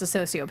such thing as a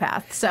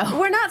sociopath. So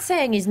We're not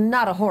saying he's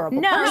not a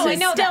horrible person. No, I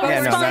know still that.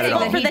 Yeah, no, not at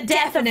responsible all. for He the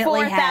death of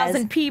definitely 4,000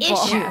 has people.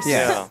 issues.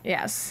 Yeah.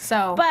 yes.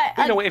 So, But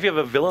You know, if you have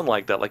a villain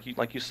like that, like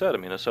you said, I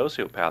mean, a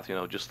sociopath, you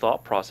know, just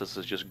thought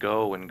processes just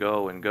go and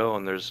go and go,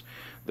 and there's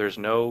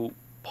no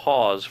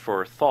pause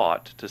for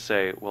thought to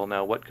say, well,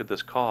 now what could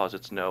this cause?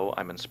 It's no,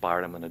 I'm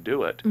inspired, I'm going to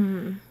do it,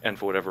 and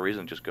for whatever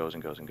reason, it just goes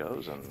and goes and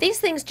goes. And These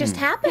things just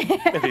happen.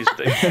 these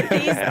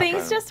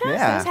things just happen.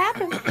 Yeah.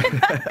 happen.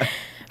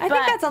 I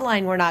think that's a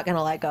line we're not going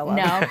to let go of.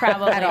 no,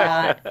 probably At all.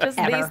 not. Just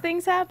Ever. these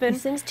things happen.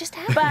 These things just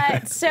happen.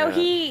 But so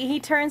he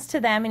turns to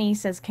them and he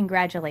says,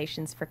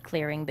 "Congratulations for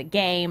clearing the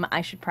game.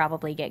 I should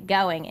probably get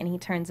going." And he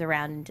turns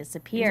around and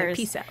disappears.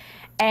 Peace out.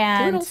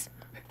 And Toodles.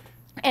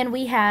 and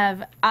we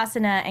have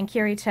Asuna and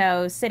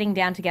Kirito sitting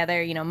down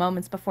together, you know,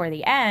 moments before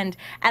the end,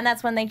 and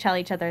that's when they tell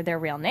each other their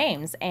real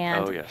names.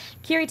 And Oh, yes.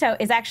 Kirito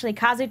is actually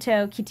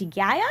Kazuto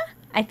Kitigaya.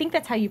 I think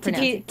that's how you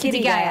pronounce it.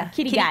 Kitigaya.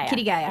 Kitigaya.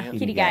 Kitigaya.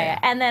 Kitigaya.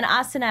 And then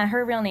Asuna,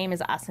 her real name is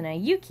Asuna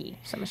Yuki.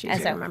 So much And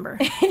easier to remember.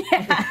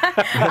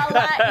 A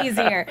lot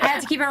easier. I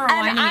had to keep on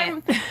And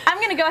rewinding it. I'm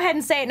going to go ahead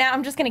and say it now.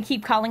 I'm just going to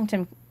keep calling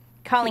him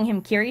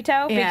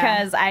Kirito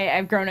because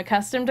I've grown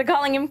accustomed to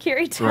calling him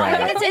Kirito. Right.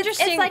 But it's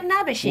interesting. It's like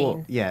Nabashin.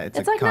 Well, yeah, it's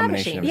a like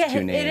combination of Nabashin.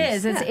 two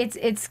names. It is. It's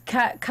It's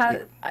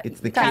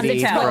the Kazuto.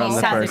 kitty from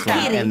the first one,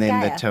 Kazuto. and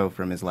then the Kitty. toe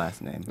from his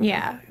last name.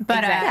 Yeah, but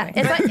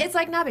Exactly. It's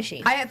like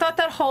Nabashin. I thought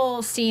that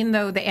whole scene,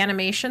 though, the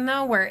animation,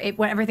 though, where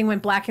when everything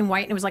went black and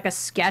white and it was like a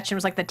sketch and it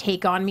was like the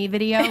Take On Me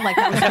video, like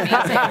that was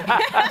amazing.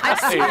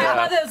 I swear I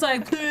thought that was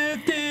like,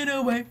 "Lift it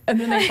away," and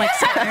then they like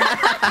sit there.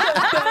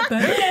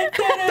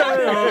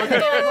 And he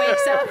like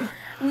wakes up.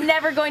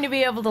 Never going to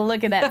be able to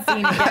look at that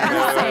scene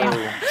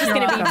again. Just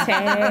going to be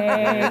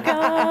take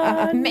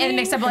on And it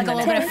makes up like a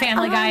little bit of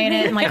Family Guy in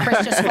it, and like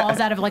Chris just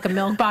falls out of like a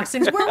milk box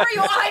and says, "Where were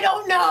you? I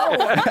don't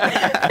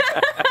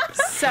know."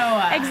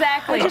 So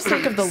Exactly. Just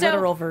think of the So-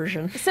 literal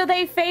version. So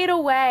they fade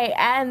away,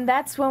 and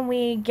that's when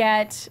we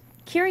get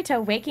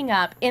Kirito waking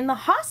up in the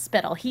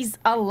hospital. He's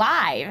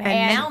alive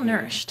and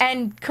malnourished.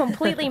 and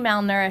completely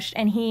malnourished,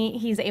 and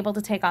he's able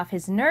to take off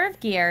his nerve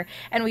gear,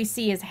 and we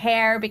see his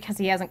hair because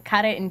he hasn't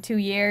cut it in 2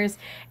 years,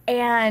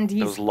 and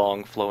he's Those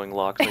long flowing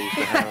locks I used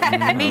to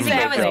have. amazing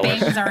how his jealous.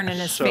 bangs aren't in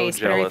his So face,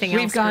 but jealous. everything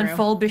else We've gone grew.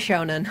 full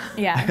Bishonen.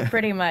 yeah,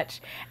 pretty much.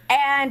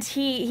 And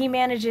he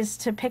manages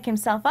to pick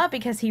himself up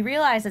because he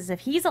realizes if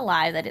he's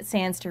alive, that it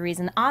stands to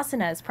reason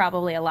Asuna is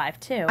probably alive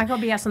too. I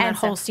could be asking that And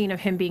so- whole scene of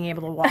him being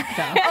able to walk,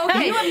 though.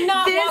 Okay, You have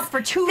not walked for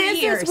 2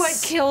 years. This is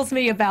what kills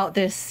me about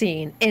this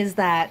scene is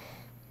that,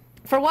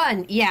 for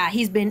one, yeah,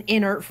 he's been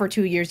inert for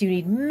 2 years. You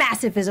need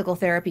massive physical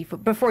therapy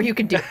before you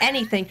can do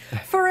anything.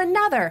 For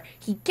another,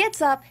 he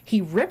gets up, he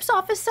rips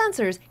off his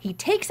sensors, he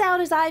takes out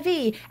his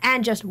IV,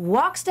 and just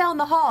walks down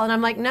the hall. And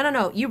I'm like,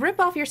 no, you rip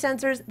off your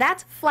sensors,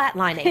 that's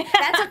flatlining.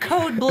 That's a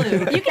code blue.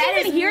 You can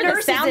even hear the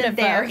nurses sound in of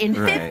there them. in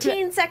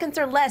 15 seconds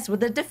or less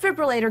with a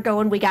defibrillator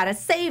going, we gotta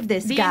save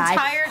this The guy.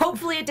 entire-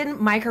 Hopefully it didn't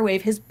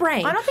microwave his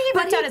brain. I don't think he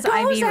but ripped out his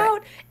goes IV, right?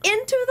 out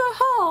into the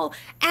hall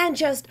and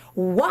just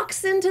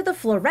walks into the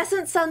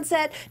fluorescent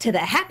sunset to the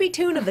happy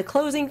tune of the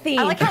closing theme.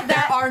 I like how there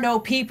that- are no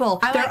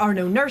people, there are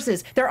no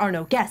nurses, there are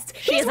no guests.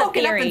 He's has a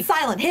woken up theory. in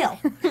Silent Hill.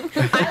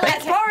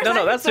 As far as No,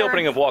 I'm that's the concerned.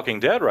 opening of Walking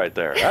Dead right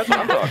there. That's what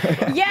I'm talking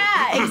about.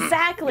 Yeah,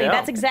 exactly. Yeah.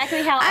 That's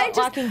exactly how I just-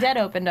 Walking Dead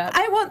opened up.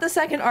 I want the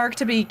second arc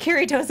to be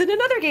Kirito's in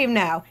another game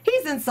now.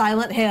 He's in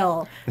Silent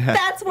Hill.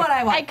 That's what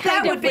I want. I kind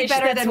that of would be wish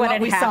better that's than what what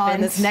had we saw in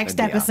happened. this next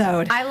That'd be awesome.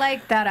 episode. I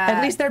like that.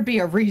 At least there'd be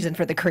a reason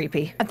for the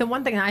creepy. The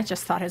one thing I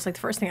just thought is like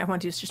the first thing I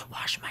want to do is just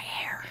wash my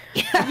hair.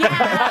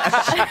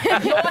 Yeah.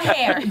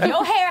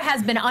 Your hair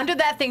has been under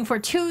that thing for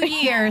 2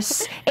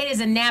 years. It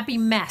is a nappy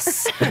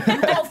mess.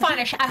 You go find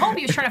I hope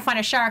he was trying to find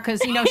a shower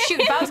because, you know, shoot,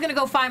 if I was going to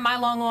go find my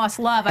long lost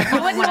love, I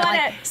probably wouldn't want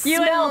to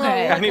smell good.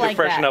 I need to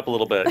freshen up a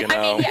little bit, you know.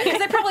 I mean, yeah, because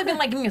they've probably been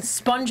like giving a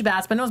sponge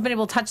bath, but no one's been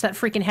able to touch that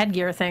freaking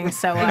headgear thing.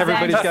 So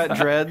everybody's got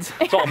dreads.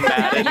 It's all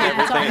matted.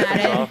 Yeah, it's all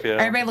matted. Off, yeah.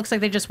 Everybody looks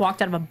like they just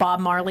walked out of a Bob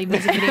Marley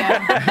music video.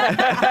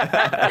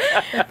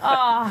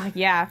 Oh,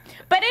 yeah.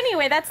 But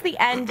anyway, that's the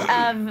end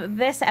of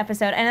this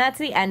episode, and that's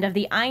the end of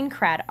the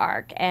Aincrad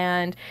arc.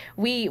 And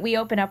we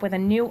open up with a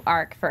new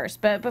arc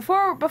first. But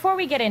before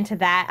we get into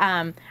that,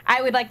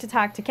 I would like to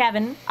talk to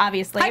Kevin,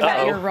 obviously,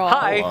 about your role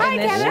in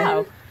this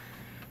show.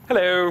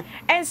 Hello.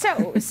 And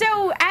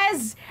so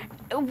as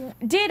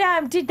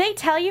did they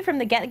tell you from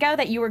the get-go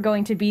that you were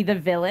going to be the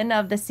villain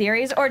of the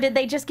series, or did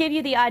they just give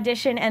you the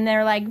audition and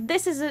they're like,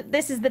 this is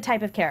the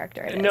type of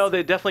character it is? No,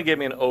 they definitely gave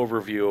me an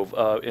overview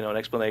of an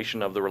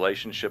explanation of the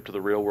relationship to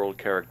the real world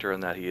character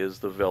and that he is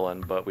the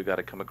villain, but we've got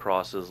to come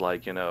across as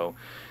like, you know,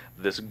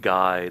 this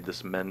guide,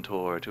 this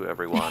mentor to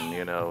everyone,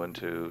 you know, and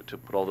to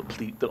put all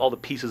the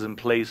pieces in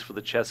place for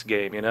the chess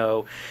game, you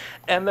know,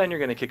 and then you're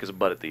going to kick his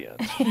butt at the end.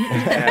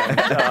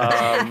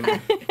 And,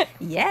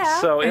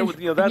 yeah. So it was,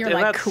 you know,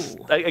 that's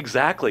cool.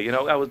 Exactly, you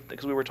know,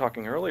 because we were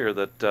talking earlier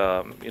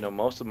that you know,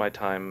 most of my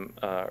time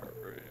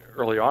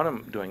early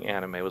on doing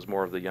anime was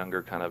more of the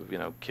younger kind of, you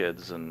know,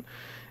 kids and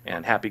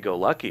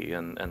happy-go-lucky,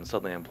 and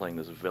suddenly I'm playing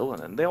this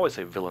villain. And they always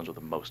say villains are the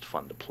most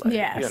fun to play.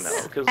 Yes. You know,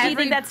 Do you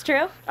think that's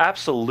true?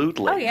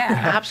 Absolutely. Oh,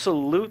 yeah.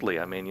 Absolutely.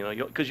 I mean, you know,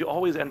 because you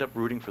always end up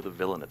rooting for the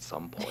villain at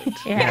some point.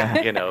 Yeah.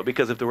 You know,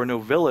 because if there were no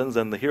villains,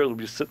 then the hero would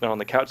be sitting there on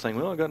the couch saying,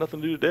 well, I got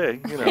nothing to do today.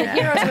 You know. The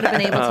heroes would have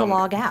been able to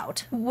log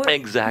out.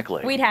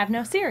 Exactly. We'd have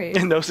no series.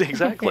 No,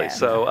 exactly. Yeah.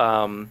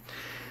 So,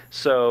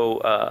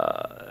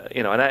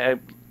 you know, and I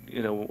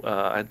you know,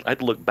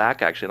 I'd look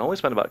back actually and only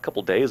spent about a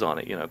couple days on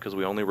it, you know, because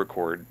we only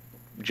record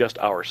just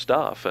our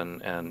stuff,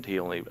 and he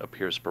only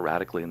appears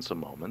sporadically in some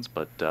moments,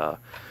 but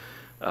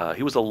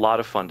he was a lot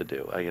of fun to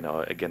do. You know,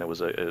 again, it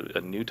was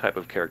a new type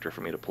of character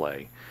for me to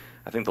play.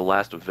 I think the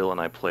last villain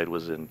I played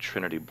was in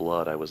Trinity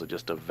Blood. I was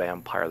just a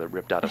vampire that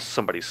ripped out of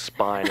somebody's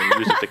spine and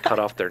used it to cut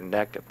off their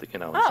neck, at the, you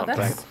know, something.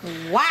 That's,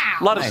 wow.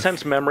 A lot of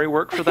sense memory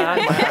work for that.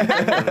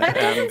 That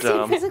doesn't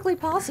seem physically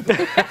possible.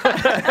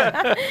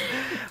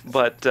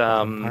 But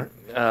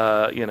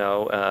you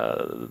know,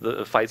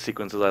 the fight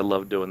sequences I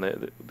loved doing.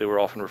 They were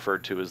often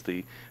referred to as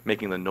the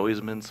making the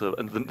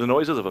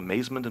noises of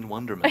amazement and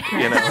wonderment.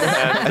 You know,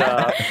 and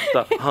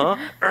the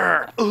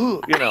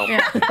you know.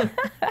 Yeah.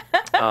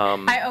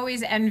 I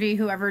always envy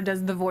whoever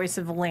does the voice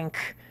of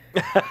Link.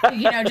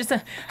 You know, just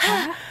a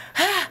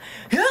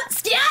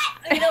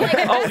you know, like,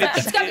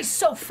 it's gotta be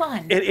so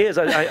fun. It is.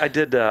 I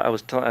did. I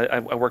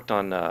worked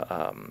on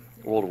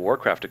World of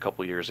Warcraft a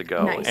couple years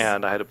ago, Nice.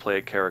 and I had to play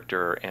a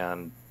character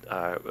and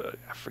I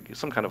forget,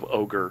 some kind of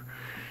ogre,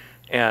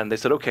 and they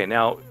said, okay,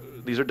 now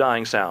these are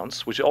dying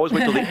sounds, which you always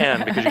wait till the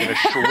end because you're going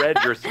to shred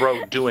your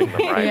throat doing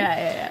them, right?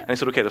 Yeah. And I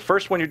said, okay, the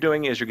first one you're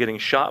doing is you're getting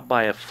shot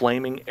by a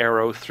flaming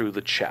arrow through the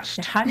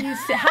chest. How does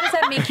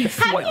that make you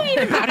feel? How do you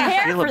even How do you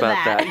prepare feel for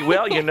about that?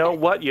 Well, you know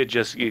what? You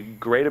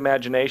great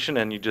imagination,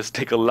 and you just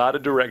take a lot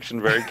of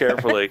direction very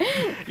carefully.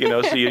 You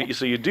know, so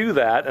you do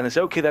that, and they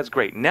say, okay, that's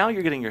great. Now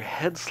you're getting your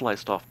head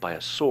sliced off by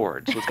a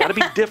sword, so it's got to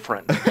be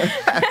different.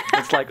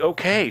 It's like,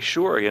 okay,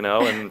 sure, you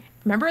know, and.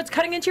 Remember, it's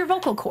cutting into your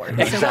vocal cord.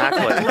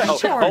 Exactly.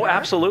 So oh,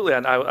 absolutely.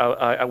 And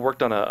I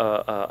worked on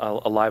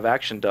a live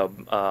action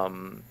dub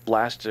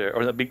last year,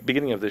 or the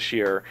beginning of this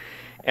year,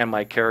 and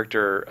my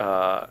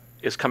character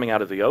is coming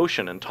out of the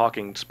ocean and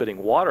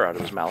spitting water out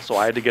of his mouth. So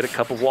I had to get a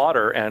cup of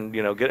water and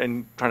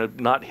trying to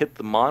not hit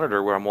the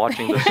monitor where I'm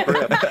watching the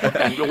script.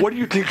 And what do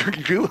you think you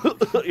do?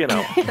 You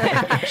know.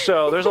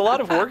 So there's a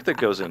lot of work that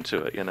goes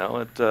into it. You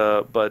know.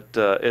 But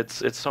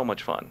it's so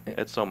much fun.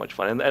 It's so much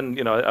fun. And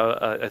you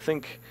know,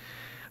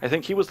 I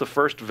think he was the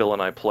first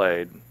villain I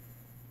played,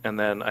 and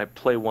then I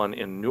play one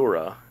in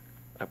Nura.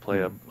 I play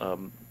a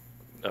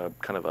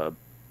kind of a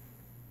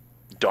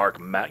dark,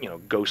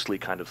 ghostly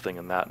kind of thing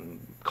in that,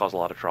 and cause a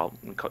lot of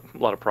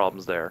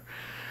problems there.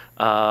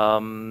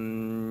 And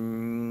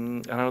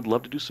I would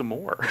love to do some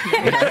more.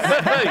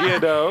 You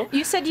know.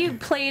 You said you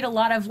played a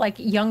lot of like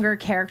younger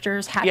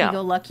characters,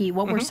 happy-go-lucky.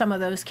 What were some of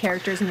those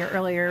characters in your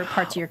earlier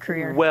parts of your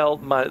career? Well,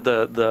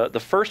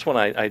 the first one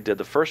I did,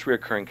 the first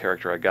recurring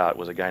character I got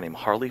was a guy named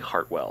Harley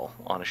Hartwell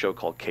on a show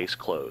called Case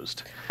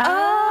Closed, which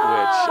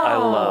I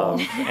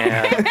love.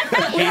 And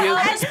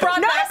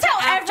Notice how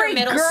every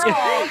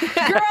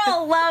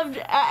girl loved.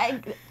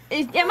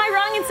 Am I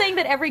wrong in saying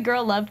that every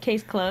girl loved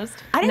Case Closed?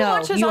 I didn't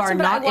watch those you also, are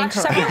but not I watched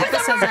incorrect. several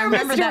episodes. I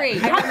remember Mystery.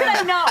 that. How could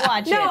I not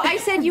watch it? No, I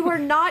said you were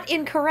not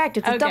incorrect.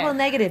 It's a double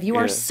negative. You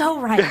are so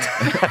right.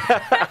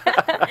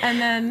 And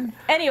then,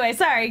 anyway,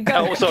 sorry.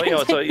 Go.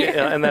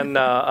 And then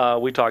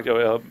we talked.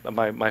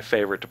 My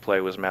favorite to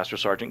play was Master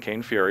Sergeant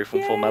Kane Fury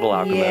from Full Metal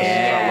Alchemist.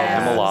 I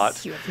love him a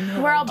lot.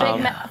 We're all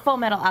big Full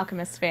Metal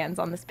Alchemist fans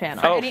on this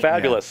panel. Oh,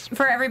 fabulous!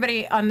 For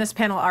everybody on this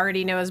panel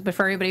already knows, but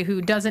for everybody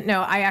who doesn't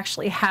know, I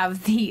actually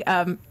have the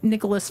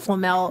Nicholas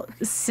Flamel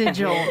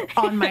sigil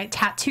on my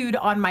tattooed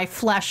on my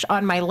flesh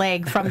on my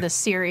leg from this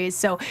series.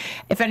 So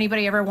if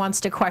anybody ever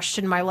wants to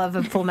question my love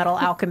of Full Metal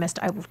Alchemist,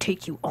 I will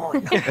take you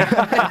on.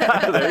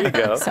 There you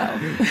go.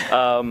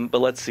 So. But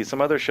let's see,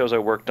 some other shows I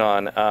worked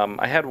on.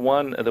 I had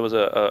one, there was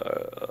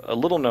a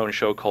little-known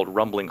show called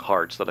Rumbling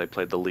Hearts that I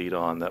played the lead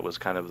on that was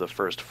kind of the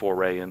first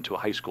foray into a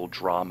high school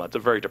drama. It's a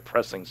very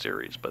depressing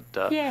series, but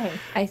Yay.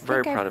 I think very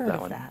I've proud of heard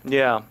that one. that.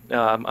 Yeah,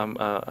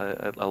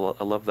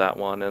 I love that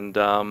one. And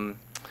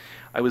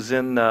I was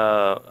in,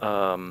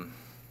 now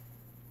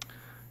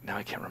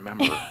I can't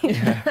remember.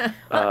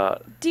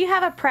 Do you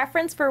have a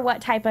preference for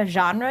what type of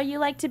genre you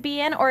like to be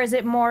in, or is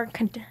it more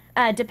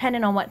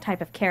dependent on what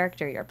type of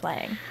character you're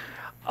playing?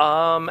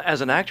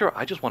 As an actor,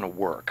 I just want to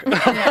work.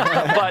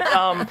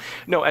 But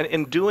no, and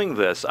in doing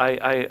this,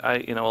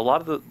 I you know, a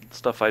lot of the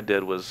stuff I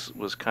did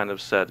was kind of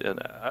set in.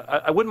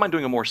 I wouldn't mind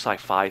doing a more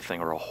sci-fi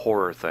thing or a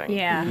horror thing.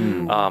 Yeah.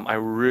 I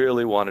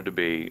really wanted to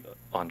be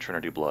on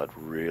Trinity Blood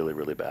really,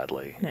 really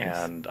badly. Nice.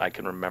 And I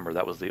can remember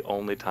that was the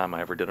only time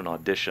I ever did an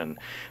audition,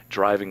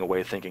 driving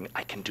away thinking,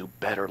 I can do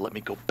better, let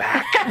me go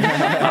back.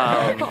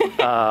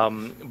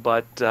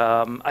 But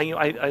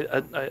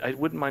I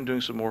wouldn't mind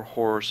doing some more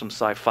horror, some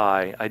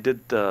sci-fi. I did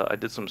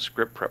some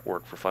script prep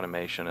work for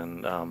Funimation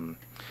and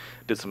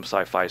did some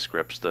sci-fi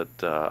scripts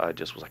that I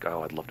just was like,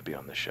 oh, I'd love to be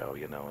on this show,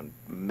 you know, and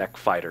mech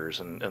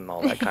fighters and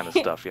all that kind of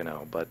stuff, you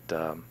know.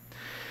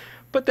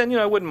 But then, you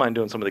know, I wouldn't mind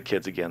doing some of the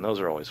kids again.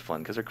 Those are always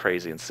fun because they're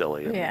crazy and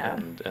silly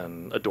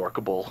and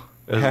adorkable,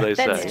 as they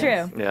say. That's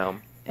true. Yeah.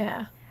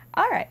 Yeah.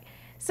 All right.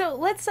 So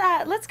let's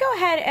go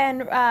ahead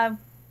and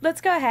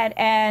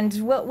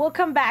we'll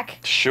come back.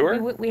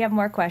 Sure. We have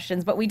more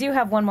questions, but we do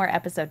have one more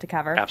episode to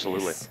cover.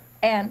 Absolutely.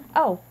 And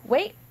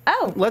wait.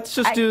 Let's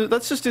just do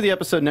the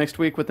episode next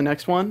week with the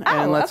next one,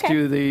 and let's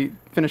okay.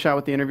 finish out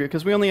with the interview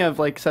because we only have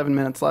like 7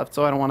 minutes left,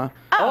 so I don't want to.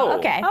 Oh,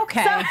 okay.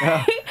 Okay.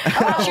 Sorry.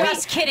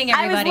 Just kidding,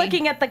 everybody. I was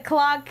looking at the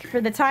clock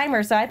for the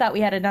timer, so I thought we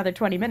had another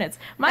 20 minutes.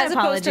 My As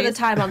apologies. opposed to the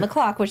time on the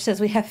clock, which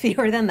says we have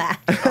fewer than that.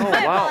 Oh,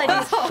 wow. I'm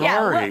Apologies. Yeah,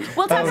 sorry.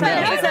 we'll talk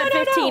about episode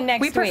 15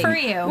 next We week. prefer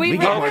you. We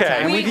get more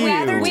time We'd with you.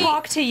 rather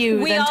talk to you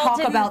We than all talk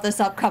didn't- about this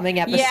upcoming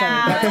episode.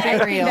 Yeah. Let's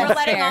be real. We're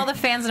letting Fair. all the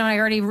fans know. I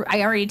already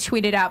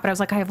tweeted out, but I was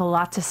like, I have a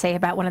lot to say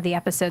about one of the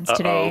episodes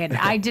today, and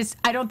I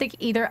don't think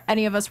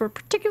any of us were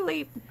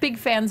particularly big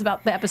fans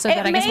about the episode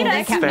that I guess we'll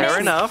made us recap. Fair miss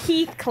enough.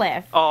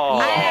 Heathcliff. Oh.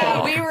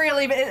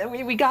 Yeah,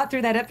 we got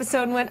through that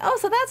episode and went, oh,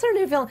 so that's our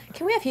new villain.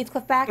 Can we have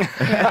Heathcliff back?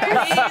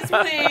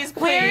 please.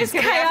 Where's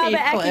Can we have Kayaba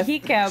Heathcliff?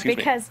 Akihiko? Excuse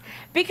me.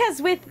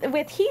 Because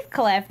with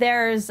Heathcliff,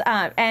 there's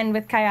and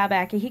with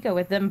Kayaba Akihiko,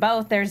 with them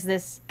both, there's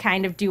this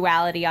kind of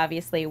duality,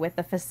 obviously, with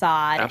the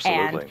facade.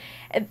 Absolutely.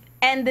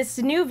 And this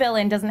new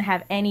villain doesn't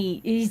have any.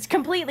 He's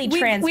completely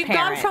transparent. We've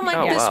gone from like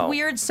Oh, this wow.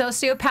 weird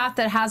sociopath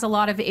that has a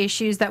lot of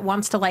issues that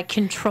wants to like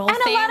control and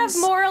things. a lot of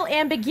moral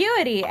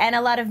ambiguity and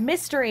a lot of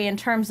mystery in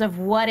terms of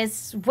what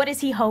is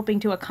he hoping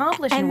to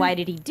accomplish and why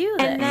did he do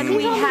this? And then He's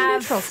we on the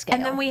have neutral scale.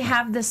 and then we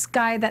have this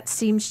guy that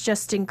seems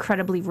just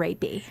incredibly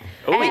rapey.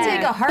 We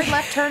take a hard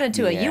left turn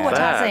into a Yuwatase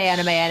Facts.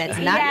 anime, and it's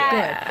not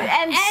good.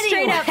 And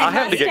straight up I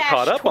have to get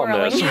caught up on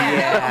mustache this. twirling.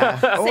 Yeah.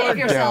 Save Or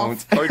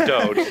yourself. don't. Or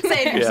don't.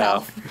 Save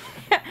yourself.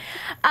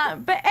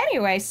 But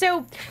anyway,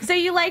 so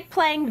you like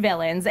playing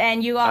villains,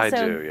 and you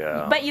also, do,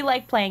 yeah. But you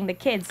like playing the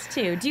kids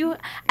too. Do you?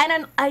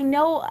 And I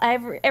know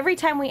every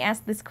time we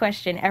ask this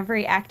question,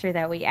 every actor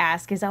that we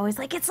ask is always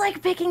like, it's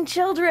like picking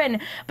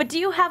children. But do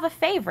you have a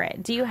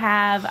favorite? Do you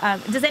have?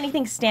 Does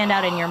anything stand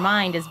out in your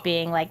mind as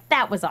being like,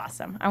 that was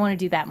awesome? I want to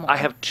do that more. I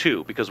have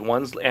two because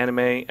one's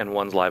anime and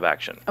one's live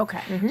action.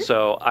 Okay.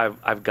 So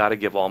I've got to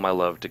give all my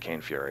love to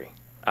Kane Fury.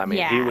 I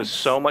mean, he was Yes.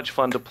 so much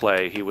fun to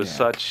play. He was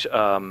such.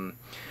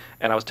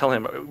 And I was telling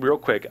him real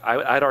quick,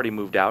 I'd already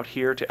moved out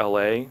here to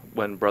LA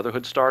when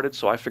Brotherhood started,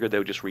 so I figured they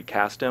would just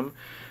recast him.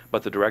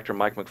 But the director,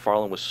 Mike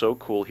McFarlane, was so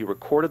cool. He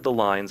recorded the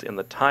lines in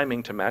the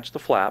timing to match the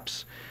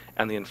flaps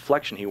and the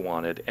inflection he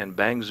wanted. And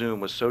Bang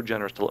Zoom was so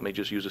generous to let me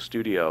just use a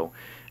studio.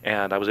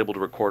 And I was able to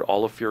record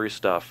all of Fury's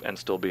stuff and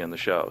still be in the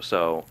show.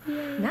 So,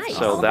 Nice.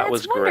 so that that's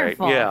was great.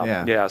 wonderful.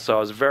 Yeah. So I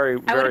was very, I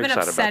would very have been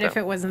excited upset about if that.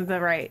 it wasn't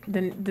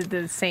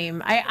the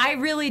same. I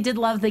really did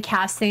love the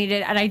casting he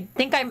did, and I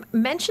think I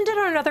mentioned it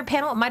on another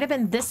panel. It might have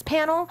been this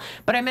panel,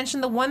 but I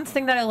mentioned the one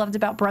thing that I loved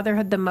about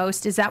Brotherhood the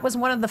most is that was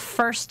one of the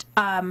first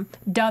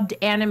dubbed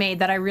anime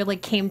that I really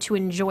came to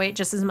enjoy it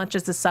just as much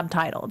as the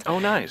subtitled. Oh,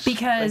 nice.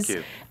 Because Thank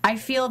you. I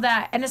feel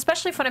that, and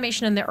especially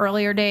Funimation in the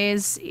earlier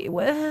days, you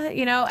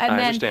know, and I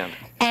then understand.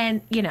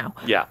 and you know,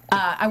 Yeah.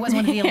 I was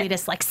one of the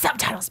elitists, like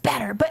subtitles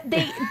better, but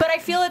I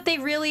feel that they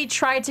really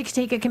tried to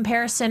take a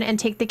comparison and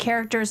take the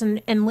characters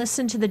and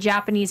listen to the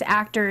Japanese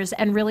actors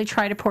and really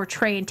try to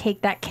portray and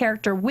take that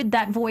character with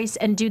that voice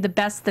and do the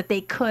best that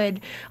they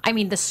could. I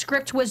mean, the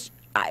script was.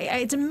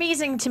 It's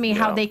amazing to me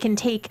how they can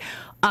take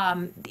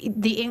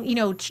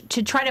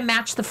to try to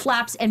match the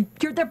flaps, and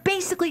they're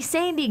basically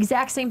saying the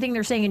exact same thing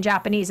they're saying in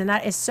Japanese, and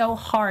that is so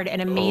hard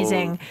and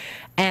amazing.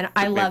 And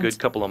I loved a good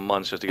couple of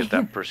months just to get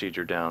that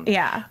procedure down.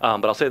 Yeah.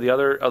 But I'll say the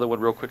other one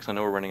real quick, because I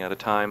know we're running out of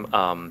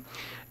time.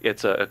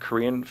 It's a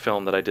Korean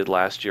film that I did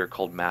last year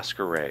called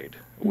Masquerade,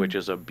 which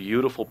is a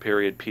beautiful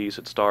period piece.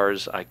 It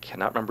stars, I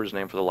cannot remember his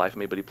name for the life of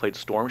me, but he played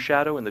Storm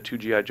Shadow in the 2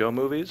 G.I. Joe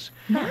movies.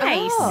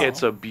 Nice.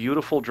 It's a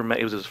beautiful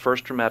it was his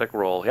first dramatic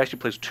role. He actually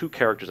plays 2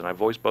 characters, and I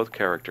voiced both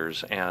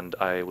characters, and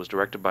I was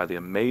directed by the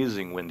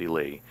amazing Wendy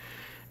Lee.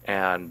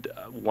 And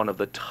one of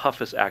the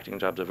toughest acting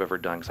jobs I've ever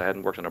done, because I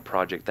hadn't worked on a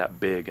project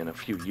that big in a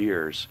few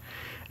years.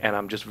 And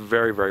I'm just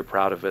very, very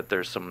proud of it.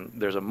 There's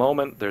a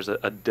moment, there's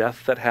a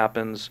death that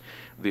happens.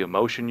 The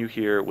emotion you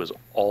hear was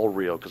all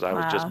real, because I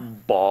was just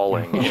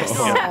bawling in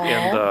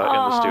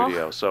the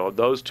studio. So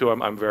those 2,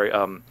 I'm very,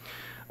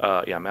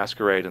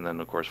 Masquerade, and then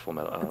of course Full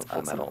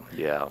Metal.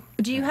 Yeah.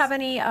 Do you have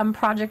any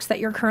projects that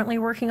you're currently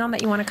working on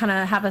that you want to kind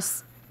of have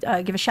us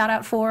give a shout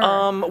out for?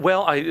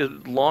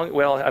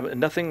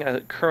 Nothing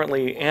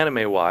currently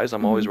anime-wise.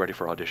 I'm always ready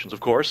for auditions, of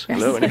course. Yes.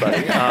 Hello,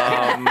 anybody.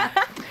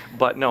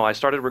 But no, I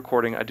started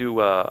recording. I'm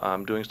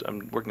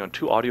working on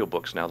 2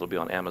 audiobooks now. They'll be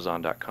on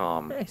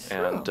Amazon.com. Nice.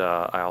 And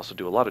I also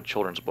do a lot of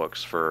children's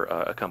books for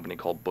a company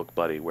called Book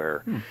Buddy,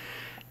 where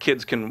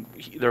kids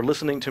they're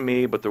listening to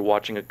me, but they're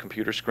watching a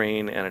computer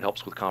screen, and it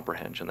helps with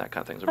comprehension, that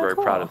kind of thing. So I'm very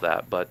proud of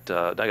that. But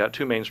I got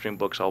 2 mainstream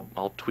books.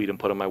 I'll tweet and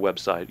put on my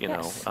website.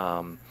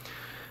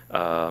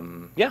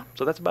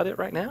 So that's about it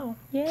right now.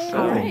 Yeah. So.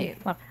 All right.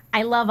 Well,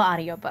 I love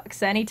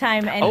audiobooks.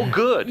 Anytime. Oh,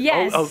 good.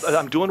 Yes.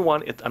 I'm doing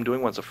one. I'm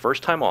doing one as a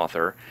first-time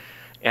author,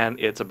 and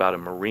it's about a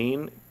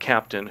Marine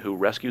captain who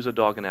rescues a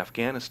dog in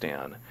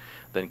Afghanistan,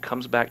 then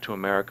comes back to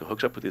America,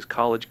 hooks up with these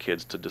college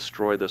kids to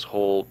destroy this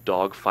whole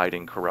dog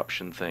fighting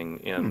corruption thing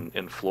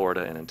in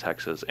Florida and in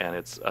Texas, and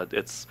it's.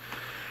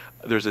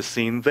 There's a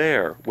scene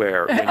there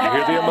where when you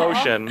hear the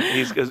emotion,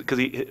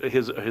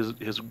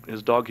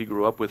 his dog he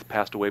grew up with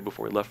passed away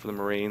before he left for the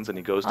Marines, and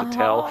he goes to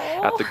tell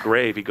at the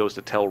grave, he goes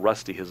to tell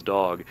Rusty, his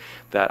dog,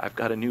 that I've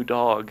got a new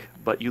dog,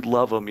 but you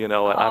love him, and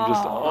I'm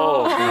just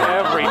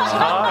every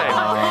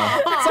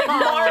time. It's like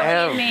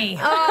Marley me.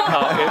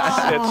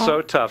 It's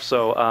so tough.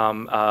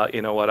 So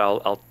you know what?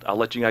 I'll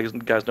let you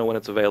guys know when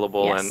it's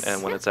available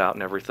and when it's out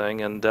and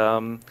everything, and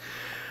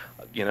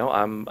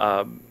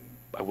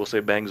I will say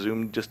Bang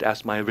Zoom just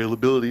asked my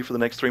availability for the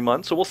next 3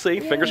 months, so we'll see.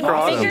 Fingers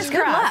crossed. Fingers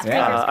crossed.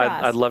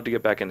 I'd love to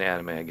get back into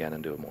anime again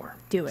and do it more.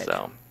 Do it.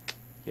 So,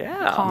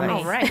 yeah. Call me.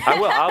 All right.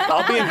 I will.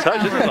 I'll be in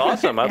touch. This is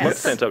awesome. I'd love to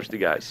stay in touch with you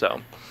guys. So,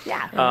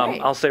 yeah.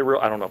 I'll say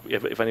I don't know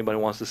if anybody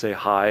wants to say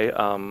hi.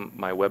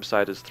 My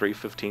website is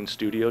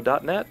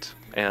 315studio.net,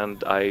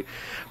 and I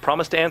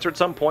promise to answer at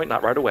some point.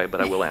 Not right away,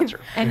 but I will answer.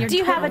 And do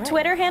you have a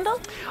Twitter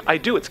handle? I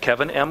do. It's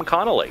Kevin M.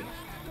 Connolly.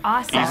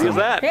 Awesome. Easy as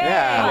that.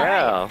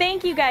 Yeah. Right.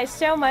 Thank you guys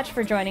so much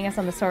for joining us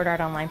on the Sword Art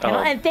Online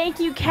panel. And thank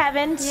you,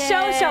 Kevin,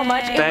 so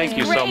much. Thank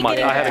you so much.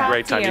 I had a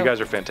great time. You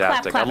guys are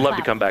fantastic. Clap, I'd love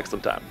to come back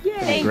sometime.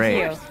 Thank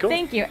you. Cool.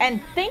 Thank you. And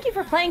thank you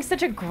for playing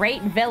such a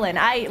great villain.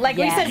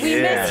 We said,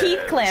 we miss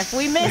Heathcliff.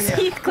 We miss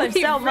Heathcliff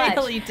so much.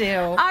 We really do.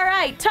 All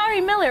right.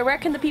 Tauri Miller, where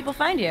can the people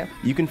find you?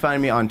 You can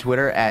find me on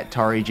Twitter at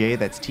TauriJ.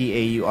 That's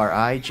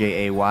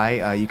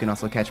TaurijAY. You can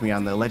also catch me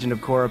on the Legend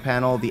of Korra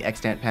panel, the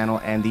Extant panel,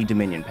 and the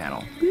Dominion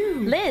panel.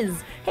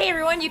 Liz. Hey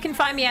everyone, you can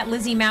find me at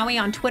Lizzie Maui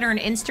on Twitter and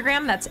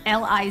Instagram. That's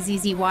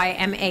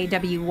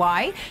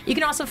LIZZYMAWY. You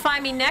can also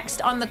find me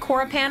next on the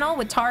Korra panel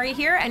with Tauri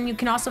here, and you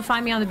can also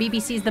find me on the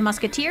BBC's The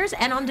Musketeers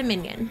and on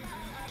Dominion.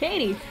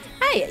 Katie.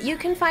 Hi, you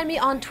can find me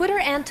on Twitter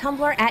and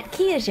Tumblr at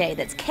Kiaxet.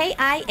 That's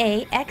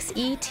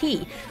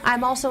KIAXET.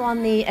 I'm also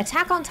on the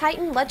Attack on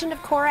Titan, Legend of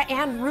Korra,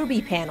 and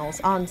Ruby panels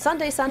on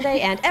Sunday,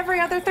 and every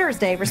other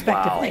Thursday,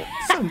 respectively. Wow.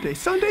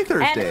 Sunday,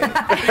 Thursday.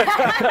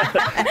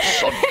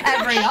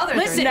 Every other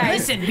Thursday.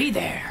 Listen, be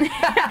there.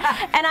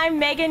 And I'm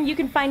Megan. You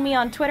can find me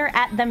on Twitter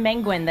at The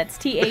Menguin. That's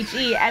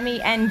TheMenguin.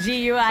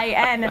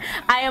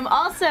 I am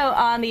also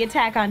on the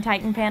Attack on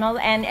Titan panel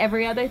and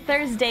every other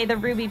Thursday, the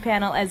Ruby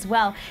panel as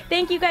well.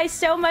 Thank you guys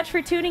so much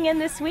for tuning in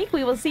this week.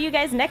 We will see you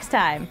guys next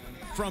time.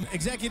 From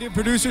executive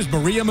producers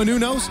Maria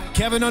Menounos,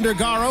 Kevin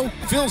Undergaro,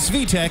 Phil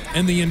Svitek,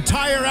 and the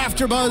entire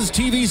AfterBuzz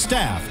TV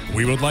staff,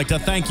 we would like to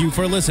thank you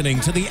for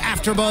listening to the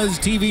AfterBuzz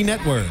TV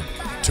network.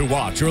 To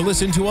watch or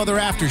listen to other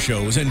after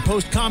shows and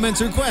post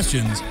comments or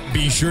questions,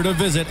 be sure to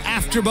visit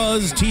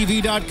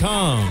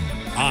AfterBuzzTV.com.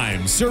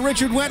 I'm Sir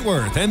Richard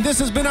Wentworth, and this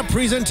has been a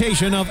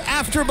presentation of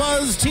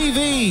AfterBuzz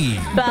TV.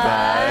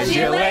 Buzz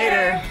you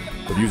later.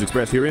 The views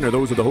expressed herein are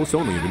those of the hosts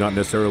only and do not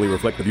necessarily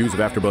reflect the views of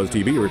AfterBuzz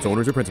TV or its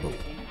owners or principals.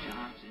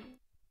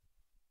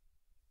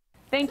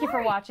 Thank you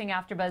for watching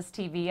AfterBuzz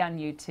TV on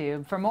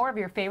YouTube. For more of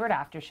your favorite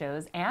after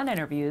shows and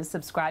interviews,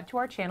 subscribe to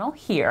our channel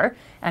here,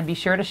 and be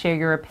sure to share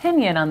your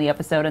opinion on the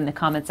episode in the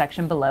comment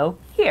section below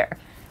here.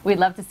 We'd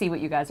love to see what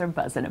you guys are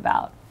buzzing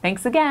about.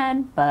 Thanks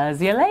again.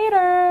 Buzz you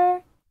later.